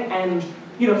slang. And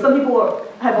some people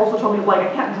have also told me like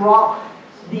I can't drop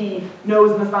the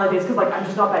nose and the smiley face because like I'm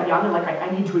just not that young and like I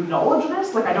need to acknowledge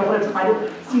this. Like I don't want to try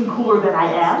to seem cooler than I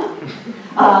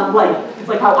am. Like it's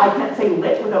like how I can't say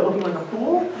lit without looking like a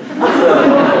fool.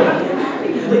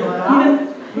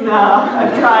 No,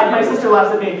 I've tried. My sister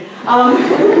laughs at me.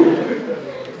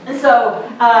 So,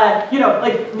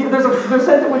 like there's a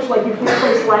sense in which like you can't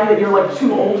say slang that you're like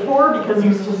too old for because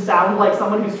you just sound like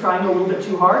someone who's trying a little bit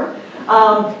too hard.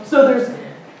 So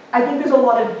I think there's a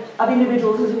lot of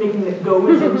individual decision making that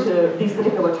goes into these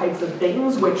particular types of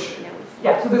things, which,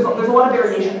 so there's a lot of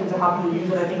variation into how people use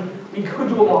it. I think we could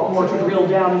do a lot more to drill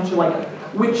down into like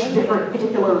which different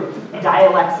particular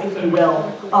dialects, if you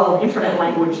will, of internet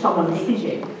language someone's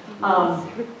speaking.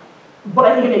 But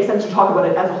I think it makes sense to talk about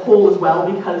it as a whole as well,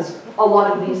 because a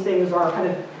lot of these things are kind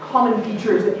of common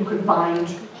features that you can find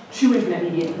to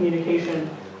internet-mediated communication,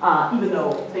 even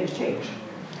though things change.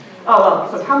 Oh, well,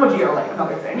 so emoji are like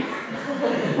another thing.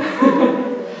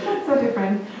 That's so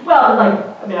different. Well,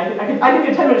 like, I mean, I can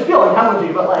do 10 minutes feel like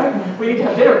emoji, but like, we need to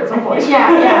have dinner at some point.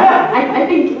 Yeah. I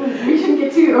think we shouldn't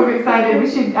get too overexcited. We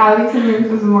should leave some room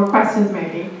for some more questions,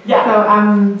 maybe. Yeah.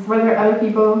 So, were there other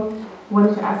people who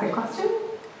wanted to ask a question?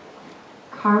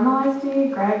 Carmel, I see.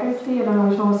 Greg, I see. I don't know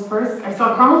which one was first. I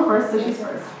saw Carmel first, so she's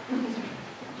first.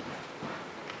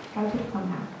 Gotta pick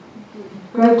somehow.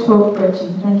 Great talk,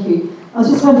 Gretchen. Thank you. I was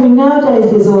just wondering, nowadays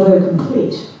there's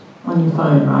autocomplete on your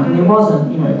phone, right? And there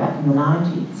wasn't, back in the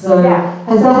 90s. So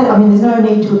has that, there's no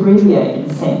need to abbreviate in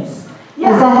a sense. Yeah.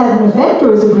 Has that had an effect,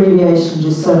 or is abbreviation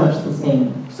just so much the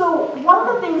thing? So one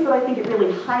of the things that I think it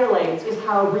really highlights is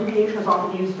how abbreviation is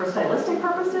often used for stylistic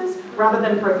purposes rather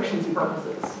than for efficiency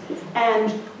purposes.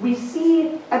 And we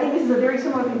see, I think this is a very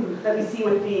similar thing that we see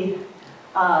with the,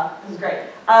 this is great,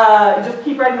 just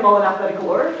keep writing them all in alphabetical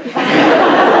order. These are the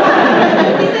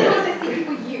ones I see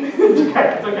people use. It's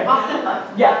okay.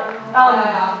 Yeah,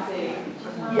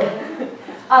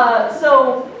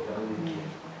 So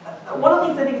one of the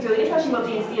things I think is really interesting about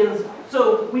these is,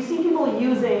 so we see people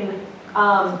using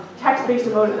text-based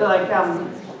emoji,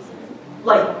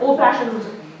 like old-fashioned,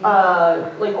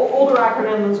 like older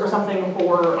acronyms or something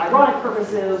for ironic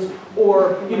purposes,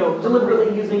 or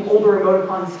deliberately using older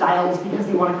emoticon styles because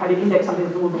you want to try to index something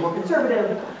that's a little bit more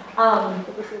conservative.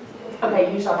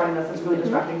 Okay, you stop writing this. It's really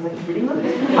distracting because I keep reading them.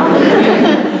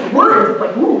 Words, it's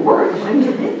like, ooh, words. I need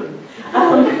to read them.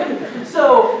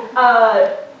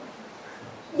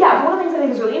 Yeah, one of the things I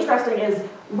think is really interesting is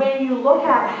when you look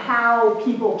at how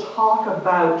people talk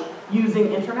about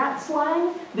using internet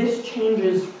slang, this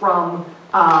changes from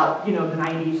the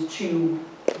 90s to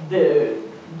the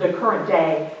current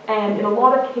day, and in a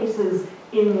lot of cases,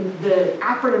 the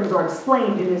acronyms are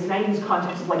explained in this 90s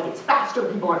context of like it's faster,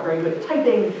 people aren't very good at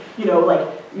typing,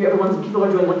 people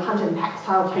are doing like content text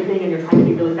style typing and you're trying to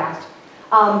be really fast.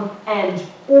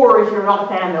 Or if you're not a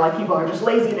fan, they're like people are just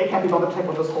lazy, they can't be bothered to type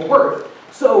out this whole word.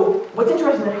 So what's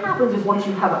interesting that happens is once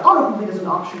you have an autocomplete as an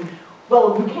option,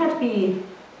 well, you can't be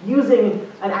using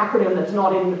an acronym that's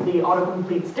not in the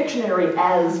autocomplete's dictionary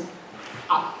as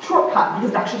a shortcut,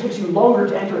 because it actually takes you longer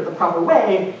to enter it the proper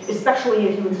way, especially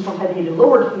if you insist on typing it in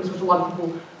lowercase, which a lot of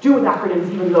people do with acronyms,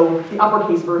 even though the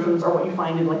uppercase versions are what you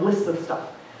find in like lists of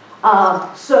stuff.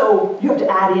 So you have to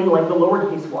add in like the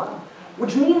lowercase one,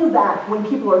 which means that when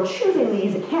people are choosing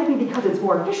these, it can't be because it's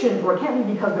more efficient, or it can't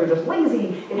be because they're just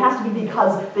lazy, it has to be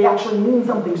because they actually mean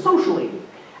something socially.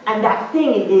 And that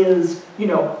thing is,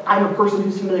 I'm a person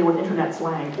who's familiar with internet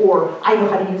slang, or I know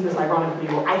how to use this ironically,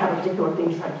 or I have a particular thing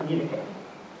to try to communicate.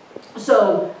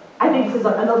 So I think this is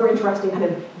another interesting kind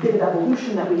of bit of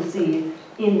evolution that we see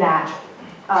in that,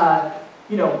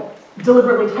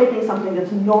 deliberately typing something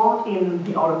that's not in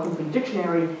the autocomplete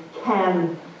dictionary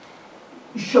can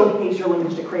showcase your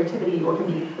linguistic creativity or can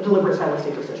be a deliberate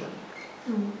stylistic decision.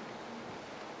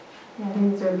 Yeah, I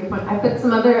think that's a really good point. I put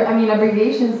some other,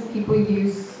 abbreviations people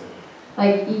use,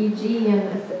 like EG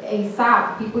and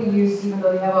ASAP, people use even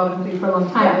though they have autocomplete for a long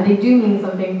time, and they do mean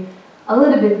something a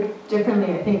little bit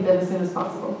differently, I think, than as soon as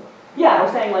possible. Yeah,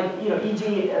 we're saying like,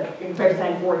 EG, compared to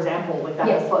saying for example, like that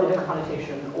has a slightly different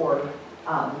connotation, or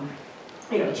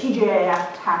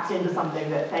TGIF taps into something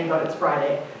that, thank God it's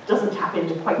Friday, doesn't tap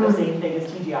into quite the same thing as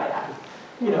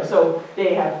TGIF. So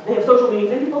they have social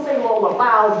meanings, and people say lol out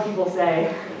loud, people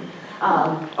say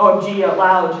OMG out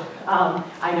loud.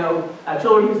 I know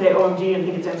children who say OMG and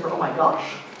think it stands for oh my gosh.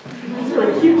 It's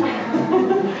really cute.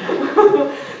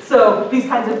 So these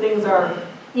kinds of things are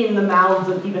in the mouths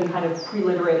of even kind of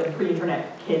pre-literate and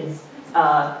pre-internet kids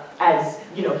as,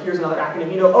 here's another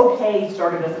acronym. OK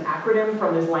started as an acronym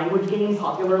from this language game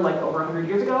popular like over 100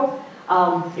 years ago.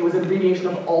 It was an abbreviation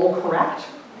of all correct.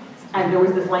 And there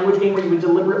was this language game where you would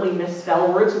deliberately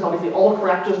misspell words, because obviously all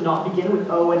correct does not begin with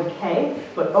O and K,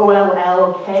 but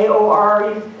OLLKORECT,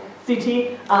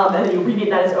 and then you abbreviate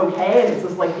that as OK, and it's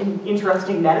this like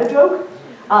interesting meta joke.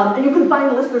 And you can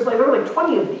find lists, there were like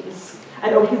 20 of these,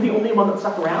 and OK is the only one that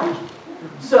stuck around.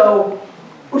 So,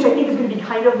 which I think is going to be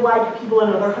kind of like people in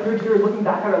another 100 years looking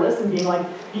back at our list and being like,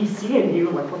 BC and you,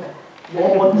 like, what the,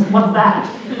 lol, what's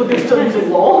that? But they're still using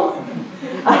lol.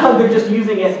 They're just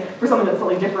using it for something that's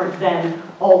slightly different than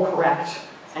all correct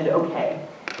and OK.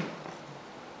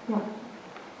 Yeah.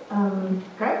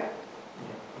 Greg?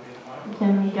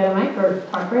 Can we get a mic or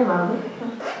talk very loudly?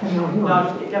 No,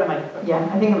 just get a mic. Yeah,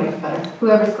 I think a mic's better.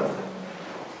 Whoever's closer.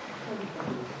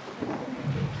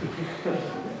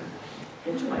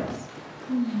 Get your mics.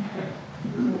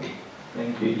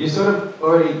 Thank you. You sort of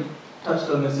already touched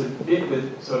on this a bit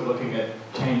with sort of looking at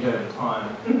change over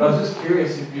time. But I was just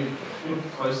curious if you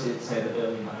looked closely at, say, the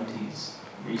early 90s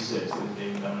research that was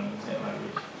being done on internet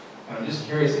language. And I'm just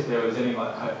curious if there was any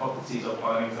like hypotheses or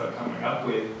findings that were coming up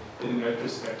with that in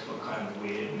retrospect look kind of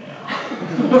weird now.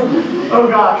 Oh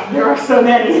gosh, there are so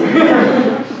many.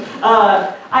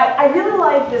 I really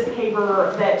like this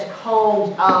paper that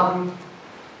called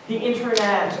the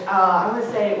internet, I want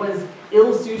to say it was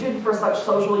ill-suited for such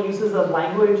social uses of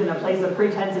language in a place of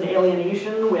pretense and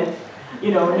alienation with,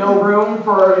 no room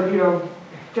for,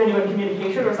 genuine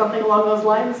communication or something along those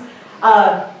lines.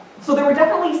 So there were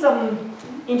definitely some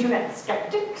internet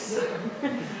skeptics.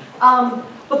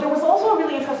 But there was also a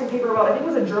really interesting paper about, I think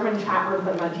it was a German chat room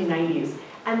from the 1990s,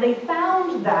 and they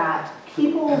found that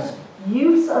people's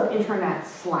use of internet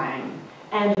slang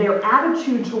and their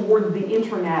attitude toward the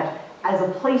internet as a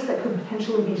place that could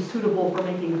potentially be suitable for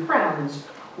making friends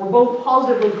were both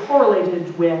positively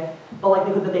correlated with the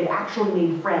likelihood that they'd actually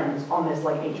made friends on this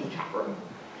like ancient chat room.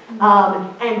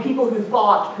 And people who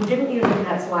didn't use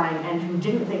internet slang and who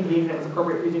didn't think the internet was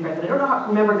appropriate for using friends, and I don't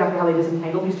remember exactly how they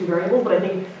disentangled these two variables, but I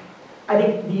think I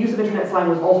think the use of internet slang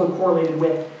was also correlated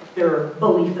with their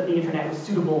belief that the internet was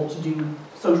suitable to do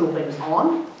social things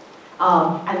on.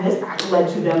 And this led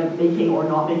to them making or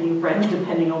not making friends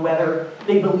depending on whether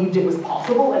they believed it was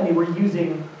possible and they were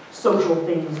using social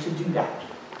things to do that,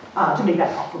 to make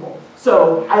that possible.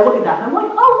 So I look at that and I'm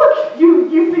like, oh look,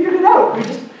 you figured it out.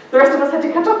 The rest of us had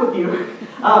to catch up with you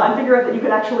and figure out that you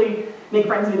could actually make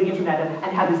friends via the internet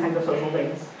and have these kinds of social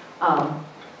things.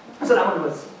 So that one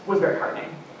was very heartening.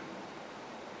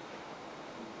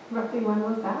 Roughly when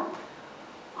was that?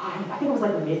 I think it was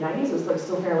like the mid-90s. It was like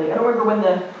still fairly, I don't remember when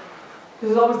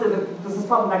because there's always there's this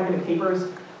problem with academic papers,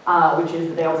 which is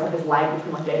that they always have this lag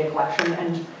between like data collection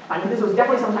and finding this. It was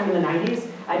definitely sometime in the 90s.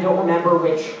 I don't remember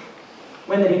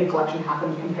when the data collection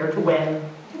happened compared to when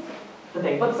the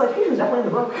thing, but the citation is definitely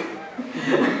in the book.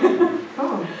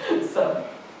 Oh. So.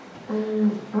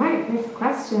 All right, next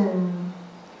question.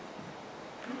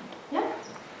 Yeah.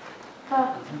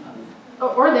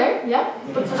 Or there, yeah.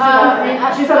 Let's just do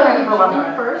that. She's at it for one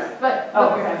minute first, but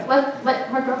okay. let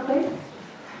her go, please.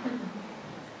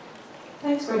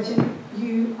 Thanks, Gretchen.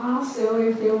 You asked earlier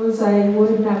if there was a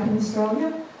word map in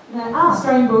Australia. The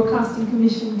Australian Broadcasting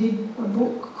Commission did a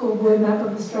book called Word Map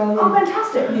of Australia. Oh,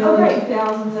 fantastic. In the early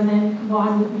 2000s, and then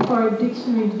combined with Macquarie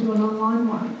Dictionary to do an online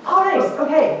one. Oh, nice.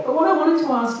 Okay. But what I wanted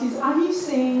to ask is, are you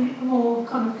seeing a more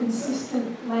kind of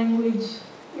consistent language,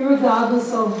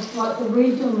 irregardless of like the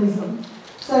regionalism?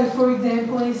 So, for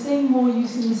example, are you seeing more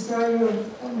use in Australia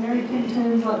of American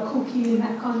terms like cookie and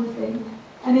that kind of thing?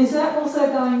 And is that also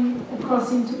going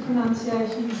across into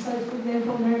pronunciation? So, for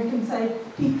example, Americans say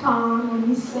pecan or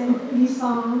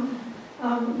Nissan,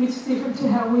 which is different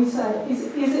to how we say it.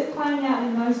 Is it playing out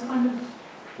in those kind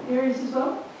of areas as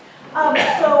well?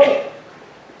 So,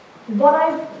 what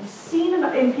I've seen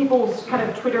in people's kind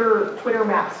of Twitter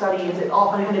map study is it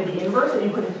often kind of the inverse, that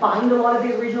you can find a lot of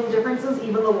these regional differences,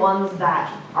 even the ones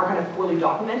that are kind of poorly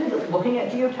documented, looking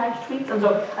at geotagged tweets. And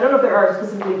so I don't know if there are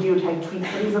specifically geotagged tweet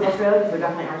studies in Australia, because there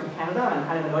definitely aren't in Canada, and I'm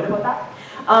kind of annoyed about that.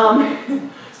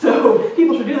 So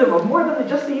people should do them of more than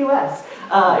just the US.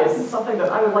 It's something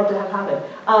that I would like to have happen.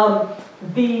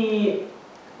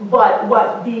 But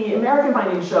what the American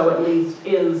findings show, at least,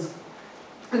 is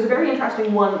there's a very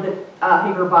interesting one that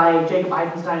paper by Jacob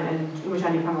Eisenstein and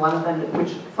Umashani Pramalamathan,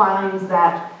 which finds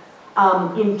that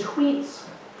in tweets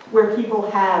where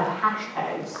people have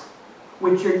hashtags,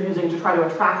 which you're using to try to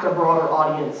attract a broader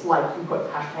audience, like you put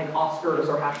hashtag Oscars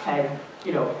or hashtag,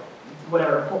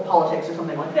 whatever, politics or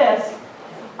something like this,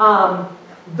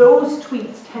 those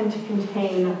tweets tend to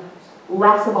contain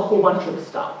less of a whole bunch of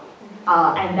stuff.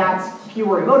 And that's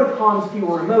fewer emoticons,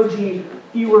 fewer emoji,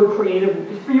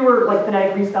 fewer like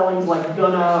phonetic respellings like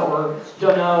gonna or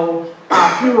dunno,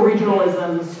 fewer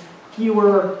regionalisms,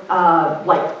 fewer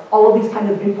like all of these kind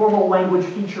of informal language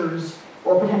features,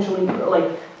 or potentially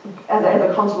like as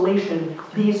a constellation,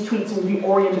 these tweets seem to be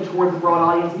oriented towards the broad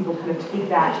audience. People kind of take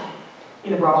that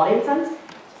in a broad audience sense,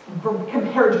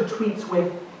 compared to tweets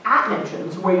with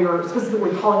 @mentions, where you're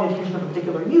specifically calling the attention of a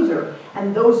particular user,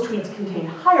 and those tweets contain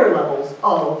higher levels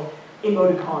of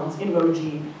emoticons,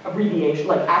 emoji, abbreviation,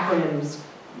 like acronyms,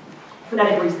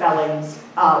 phonetic respellings,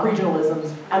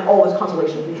 regionalisms, and all those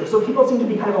constellation of features. So people seem to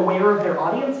be kind of aware of their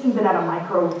audience, even at a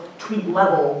micro tweet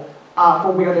level,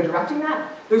 for where they're directing that.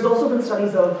 There's also been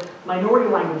studies of minority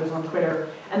languages on Twitter,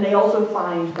 and they also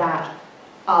find that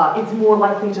it's more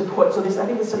likely to put, so I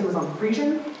think the study was on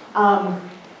Frisian,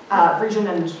 Frisian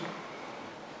and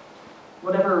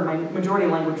whatever majority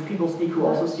language people speak who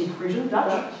also speak Frisian,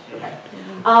 Dutch? Okay.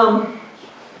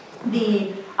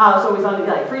 So it was on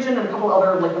like Frisian and a couple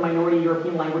other like the minority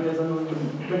European languages and the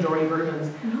majority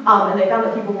versions. And they found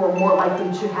that people were more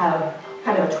likely to have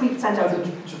kind of a tweet sent out,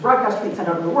 a broadcast tweet sent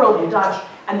out in the world in Dutch,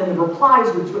 and then the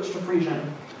replies would switch to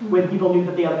Frisian when people knew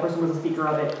that the other person was a speaker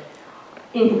of it,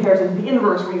 in comparison to the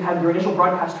inverse, where you have your initial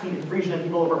broadcast tweet in Frisian and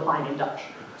people are replying in Dutch.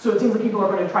 So it seems like people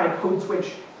are going to try to code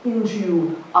switch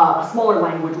into a smaller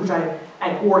language,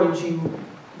 or into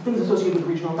things associated with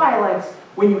regional dialects,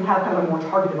 when you have kind of a more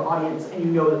targeted audience and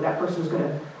you know that that person is going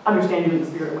to understand you in the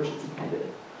spirit in which it's intended.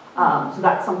 So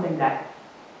that's something that,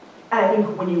 and I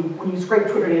think when you scrape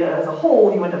Twitter data as a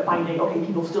whole, you end up finding, okay,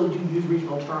 people still do use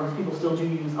regional terms, people still do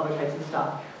use other types of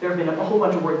stuff. There have been a whole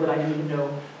bunch of words that I didn't even know,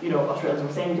 Australians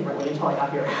were saying differently until I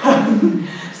got here.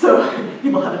 So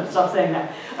people haven't stopped saying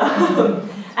that.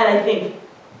 And I think,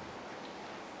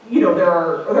 there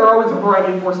are always a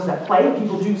variety of forces at play.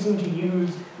 People do seem to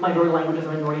use minority languages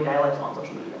and minority dialects on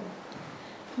social media.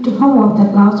 To follow up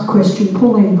that last question,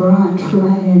 Pauline Bryant from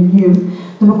ANU,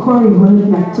 the Macquarie word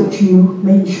map that you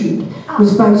mentioned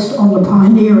was based on the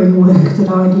pioneering work that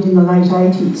I did in the late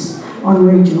 80s on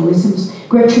regionalisms.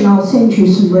 Gretchen, I'll send you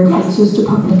some references to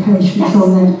publications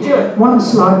on that. Do it. One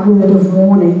slight word of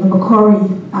warning, the Macquarie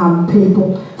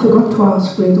people forgot to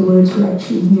ask where the words were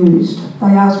actually used. They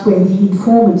asked where the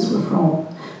informants were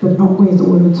from, but not where the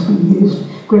words were used.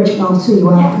 Gretchen, I'll see you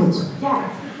afterwards. Yeah.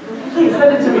 Please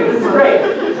send it to me. This is great.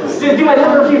 Just do my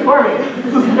number review for me.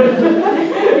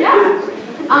 Yeah.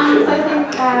 So I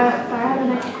think, sorry, I have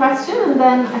the next question, and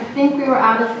then I think we were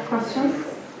out of questions,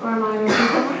 or am I missing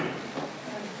someone?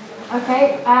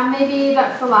 Okay, maybe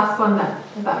that's the last one then.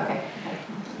 Is that okay?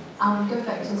 Go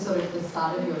back to sort of the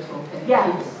start of your talk and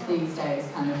kids these days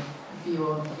kind of view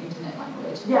of internet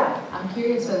language. Yeah. I'm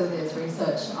curious whether there's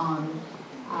research on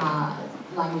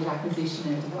language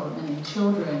acquisition and development in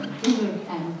children,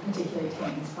 and particularly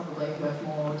teens probably who have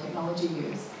more technology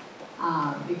use.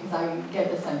 Because I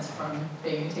get the sense from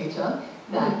being a teacher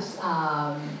that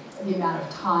the amount of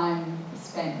time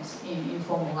spent in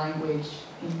informal language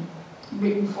in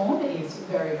written form is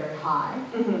very, very high.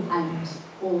 And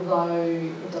although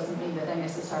it doesn't mean that they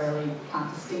necessarily can't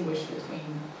distinguish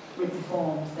between written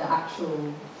forms, the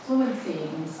actual fluency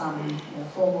in some more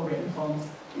formal written forms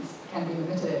can be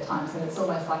limited at times, and it's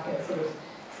almost like a sort of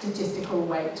statistical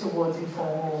weight towards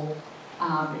informal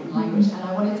written language. And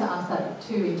I wanted to ask that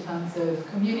too in terms of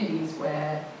communities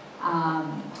where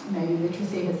maybe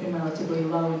literacy has been relatively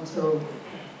low until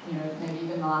maybe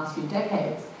even the last few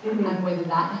decades, and whether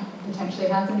that potentially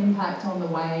has an impact on the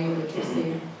way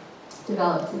literacy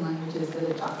develops in languages that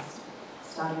are just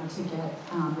starting to get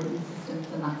written systems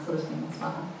and that sort of thing as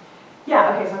well.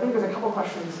 Yeah, okay, so I think there's a couple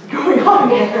questions going on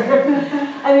here.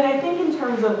 I mean, I think in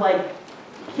terms of like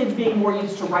kids being more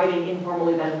used to writing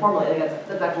informally than formally, I think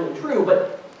that's absolutely true,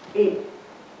 but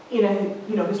in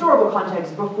a historical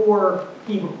context, before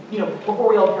before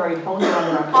we all carried phones around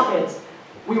in our pockets,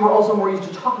 we were also more used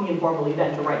to talking informally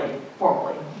than to writing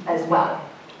formally as well,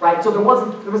 right? So there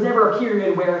was never a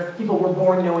period where people were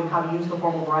born knowing how to use the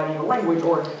formal variety of a language,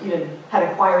 or even had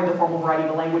acquired the formal variety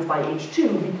of a language by age 2,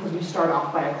 because we start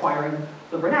off by acquiring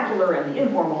the vernacular and the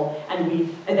informal, and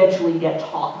we eventually get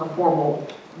taught the formal,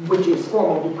 which is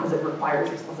formal because it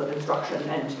requires explicit instruction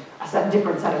and a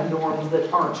different set of norms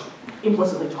that aren't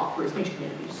implicitly taught through a speech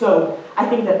community. So I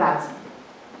think that's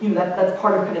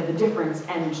part of kind of the difference,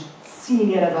 and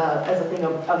seeing it as a thing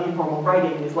of informal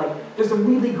writing is like, there's some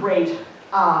really great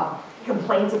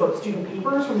complaints about student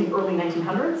papers from the early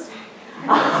 1900s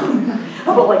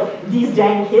about like these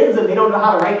dang kids and they don't know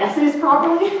how to write essays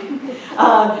properly.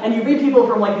 And you read people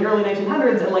from like the early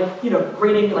 1900s and like,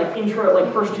 grading like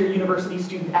first year university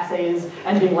student essays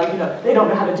and being like, they don't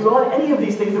know how to do any of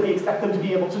these things that we expect them to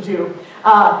be able to do.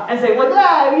 And say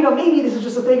like, maybe this is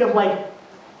just a thing of like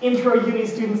intro uni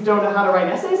students don't know how to write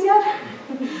essays yet.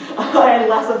 And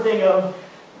less a thing of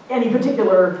any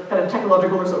particular kind of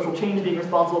technological or social change being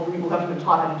responsible for people who haven't been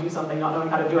taught how to do something, not knowing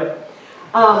how to do it.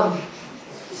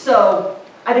 So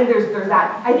I think there's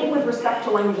that. I think with respect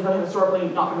to languages that have historically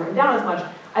not been written down as much,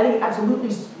 I think it's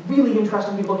absolutely really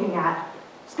interesting to be looking at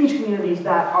speech communities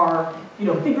that are,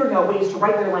 figuring out ways to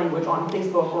write their language on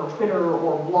Facebook or Twitter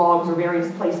or blogs or various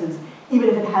places, even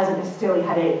if it hasn't necessarily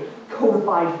had a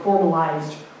codified,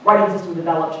 formalized writing system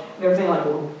developed. And they're saying like,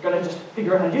 well, we're gonna just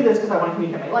figure out how to do this because I want to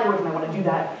communicate my language and I want to do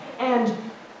that. And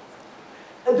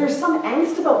there's some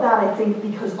angst about that, I think,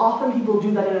 because often people do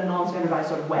that in a non-standardized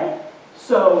sort of way.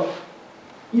 So,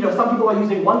 some people are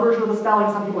using one version of the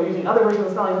spelling, some people are using another version of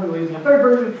the spelling, some people are using a third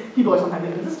version, people are sometimes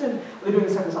inconsistent, they're doing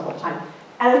this type of stuff all the time.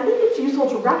 And I think it's useful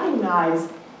to recognize,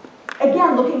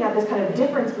 again, looking at this kind of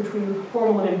difference between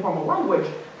formal and informal language,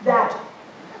 that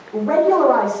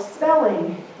regularized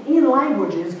spelling in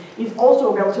languages is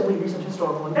also a relatively recent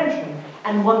historical invention,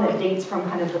 and one that dates from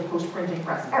kind of the post-printing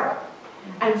press era.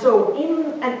 And so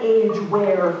in an age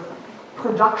where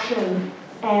production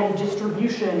and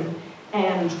distribution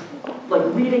and like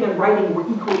reading and writing were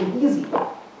equally easy,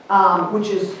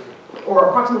 or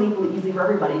approximately equally easy for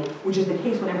everybody, which is the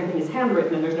case when everything is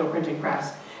handwritten and there's no printing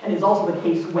press, and is also the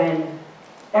case when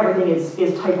everything is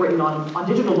typewritten on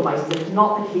digital devices. It is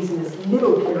not the case in this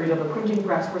middle period of the printing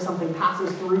press where something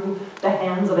passes through the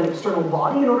hands of an external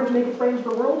body in order to make its way into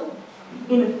the world.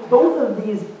 In both of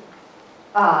these,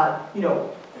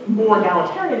 more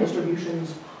egalitarian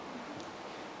distributions,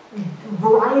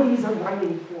 varieties of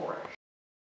writing flourish.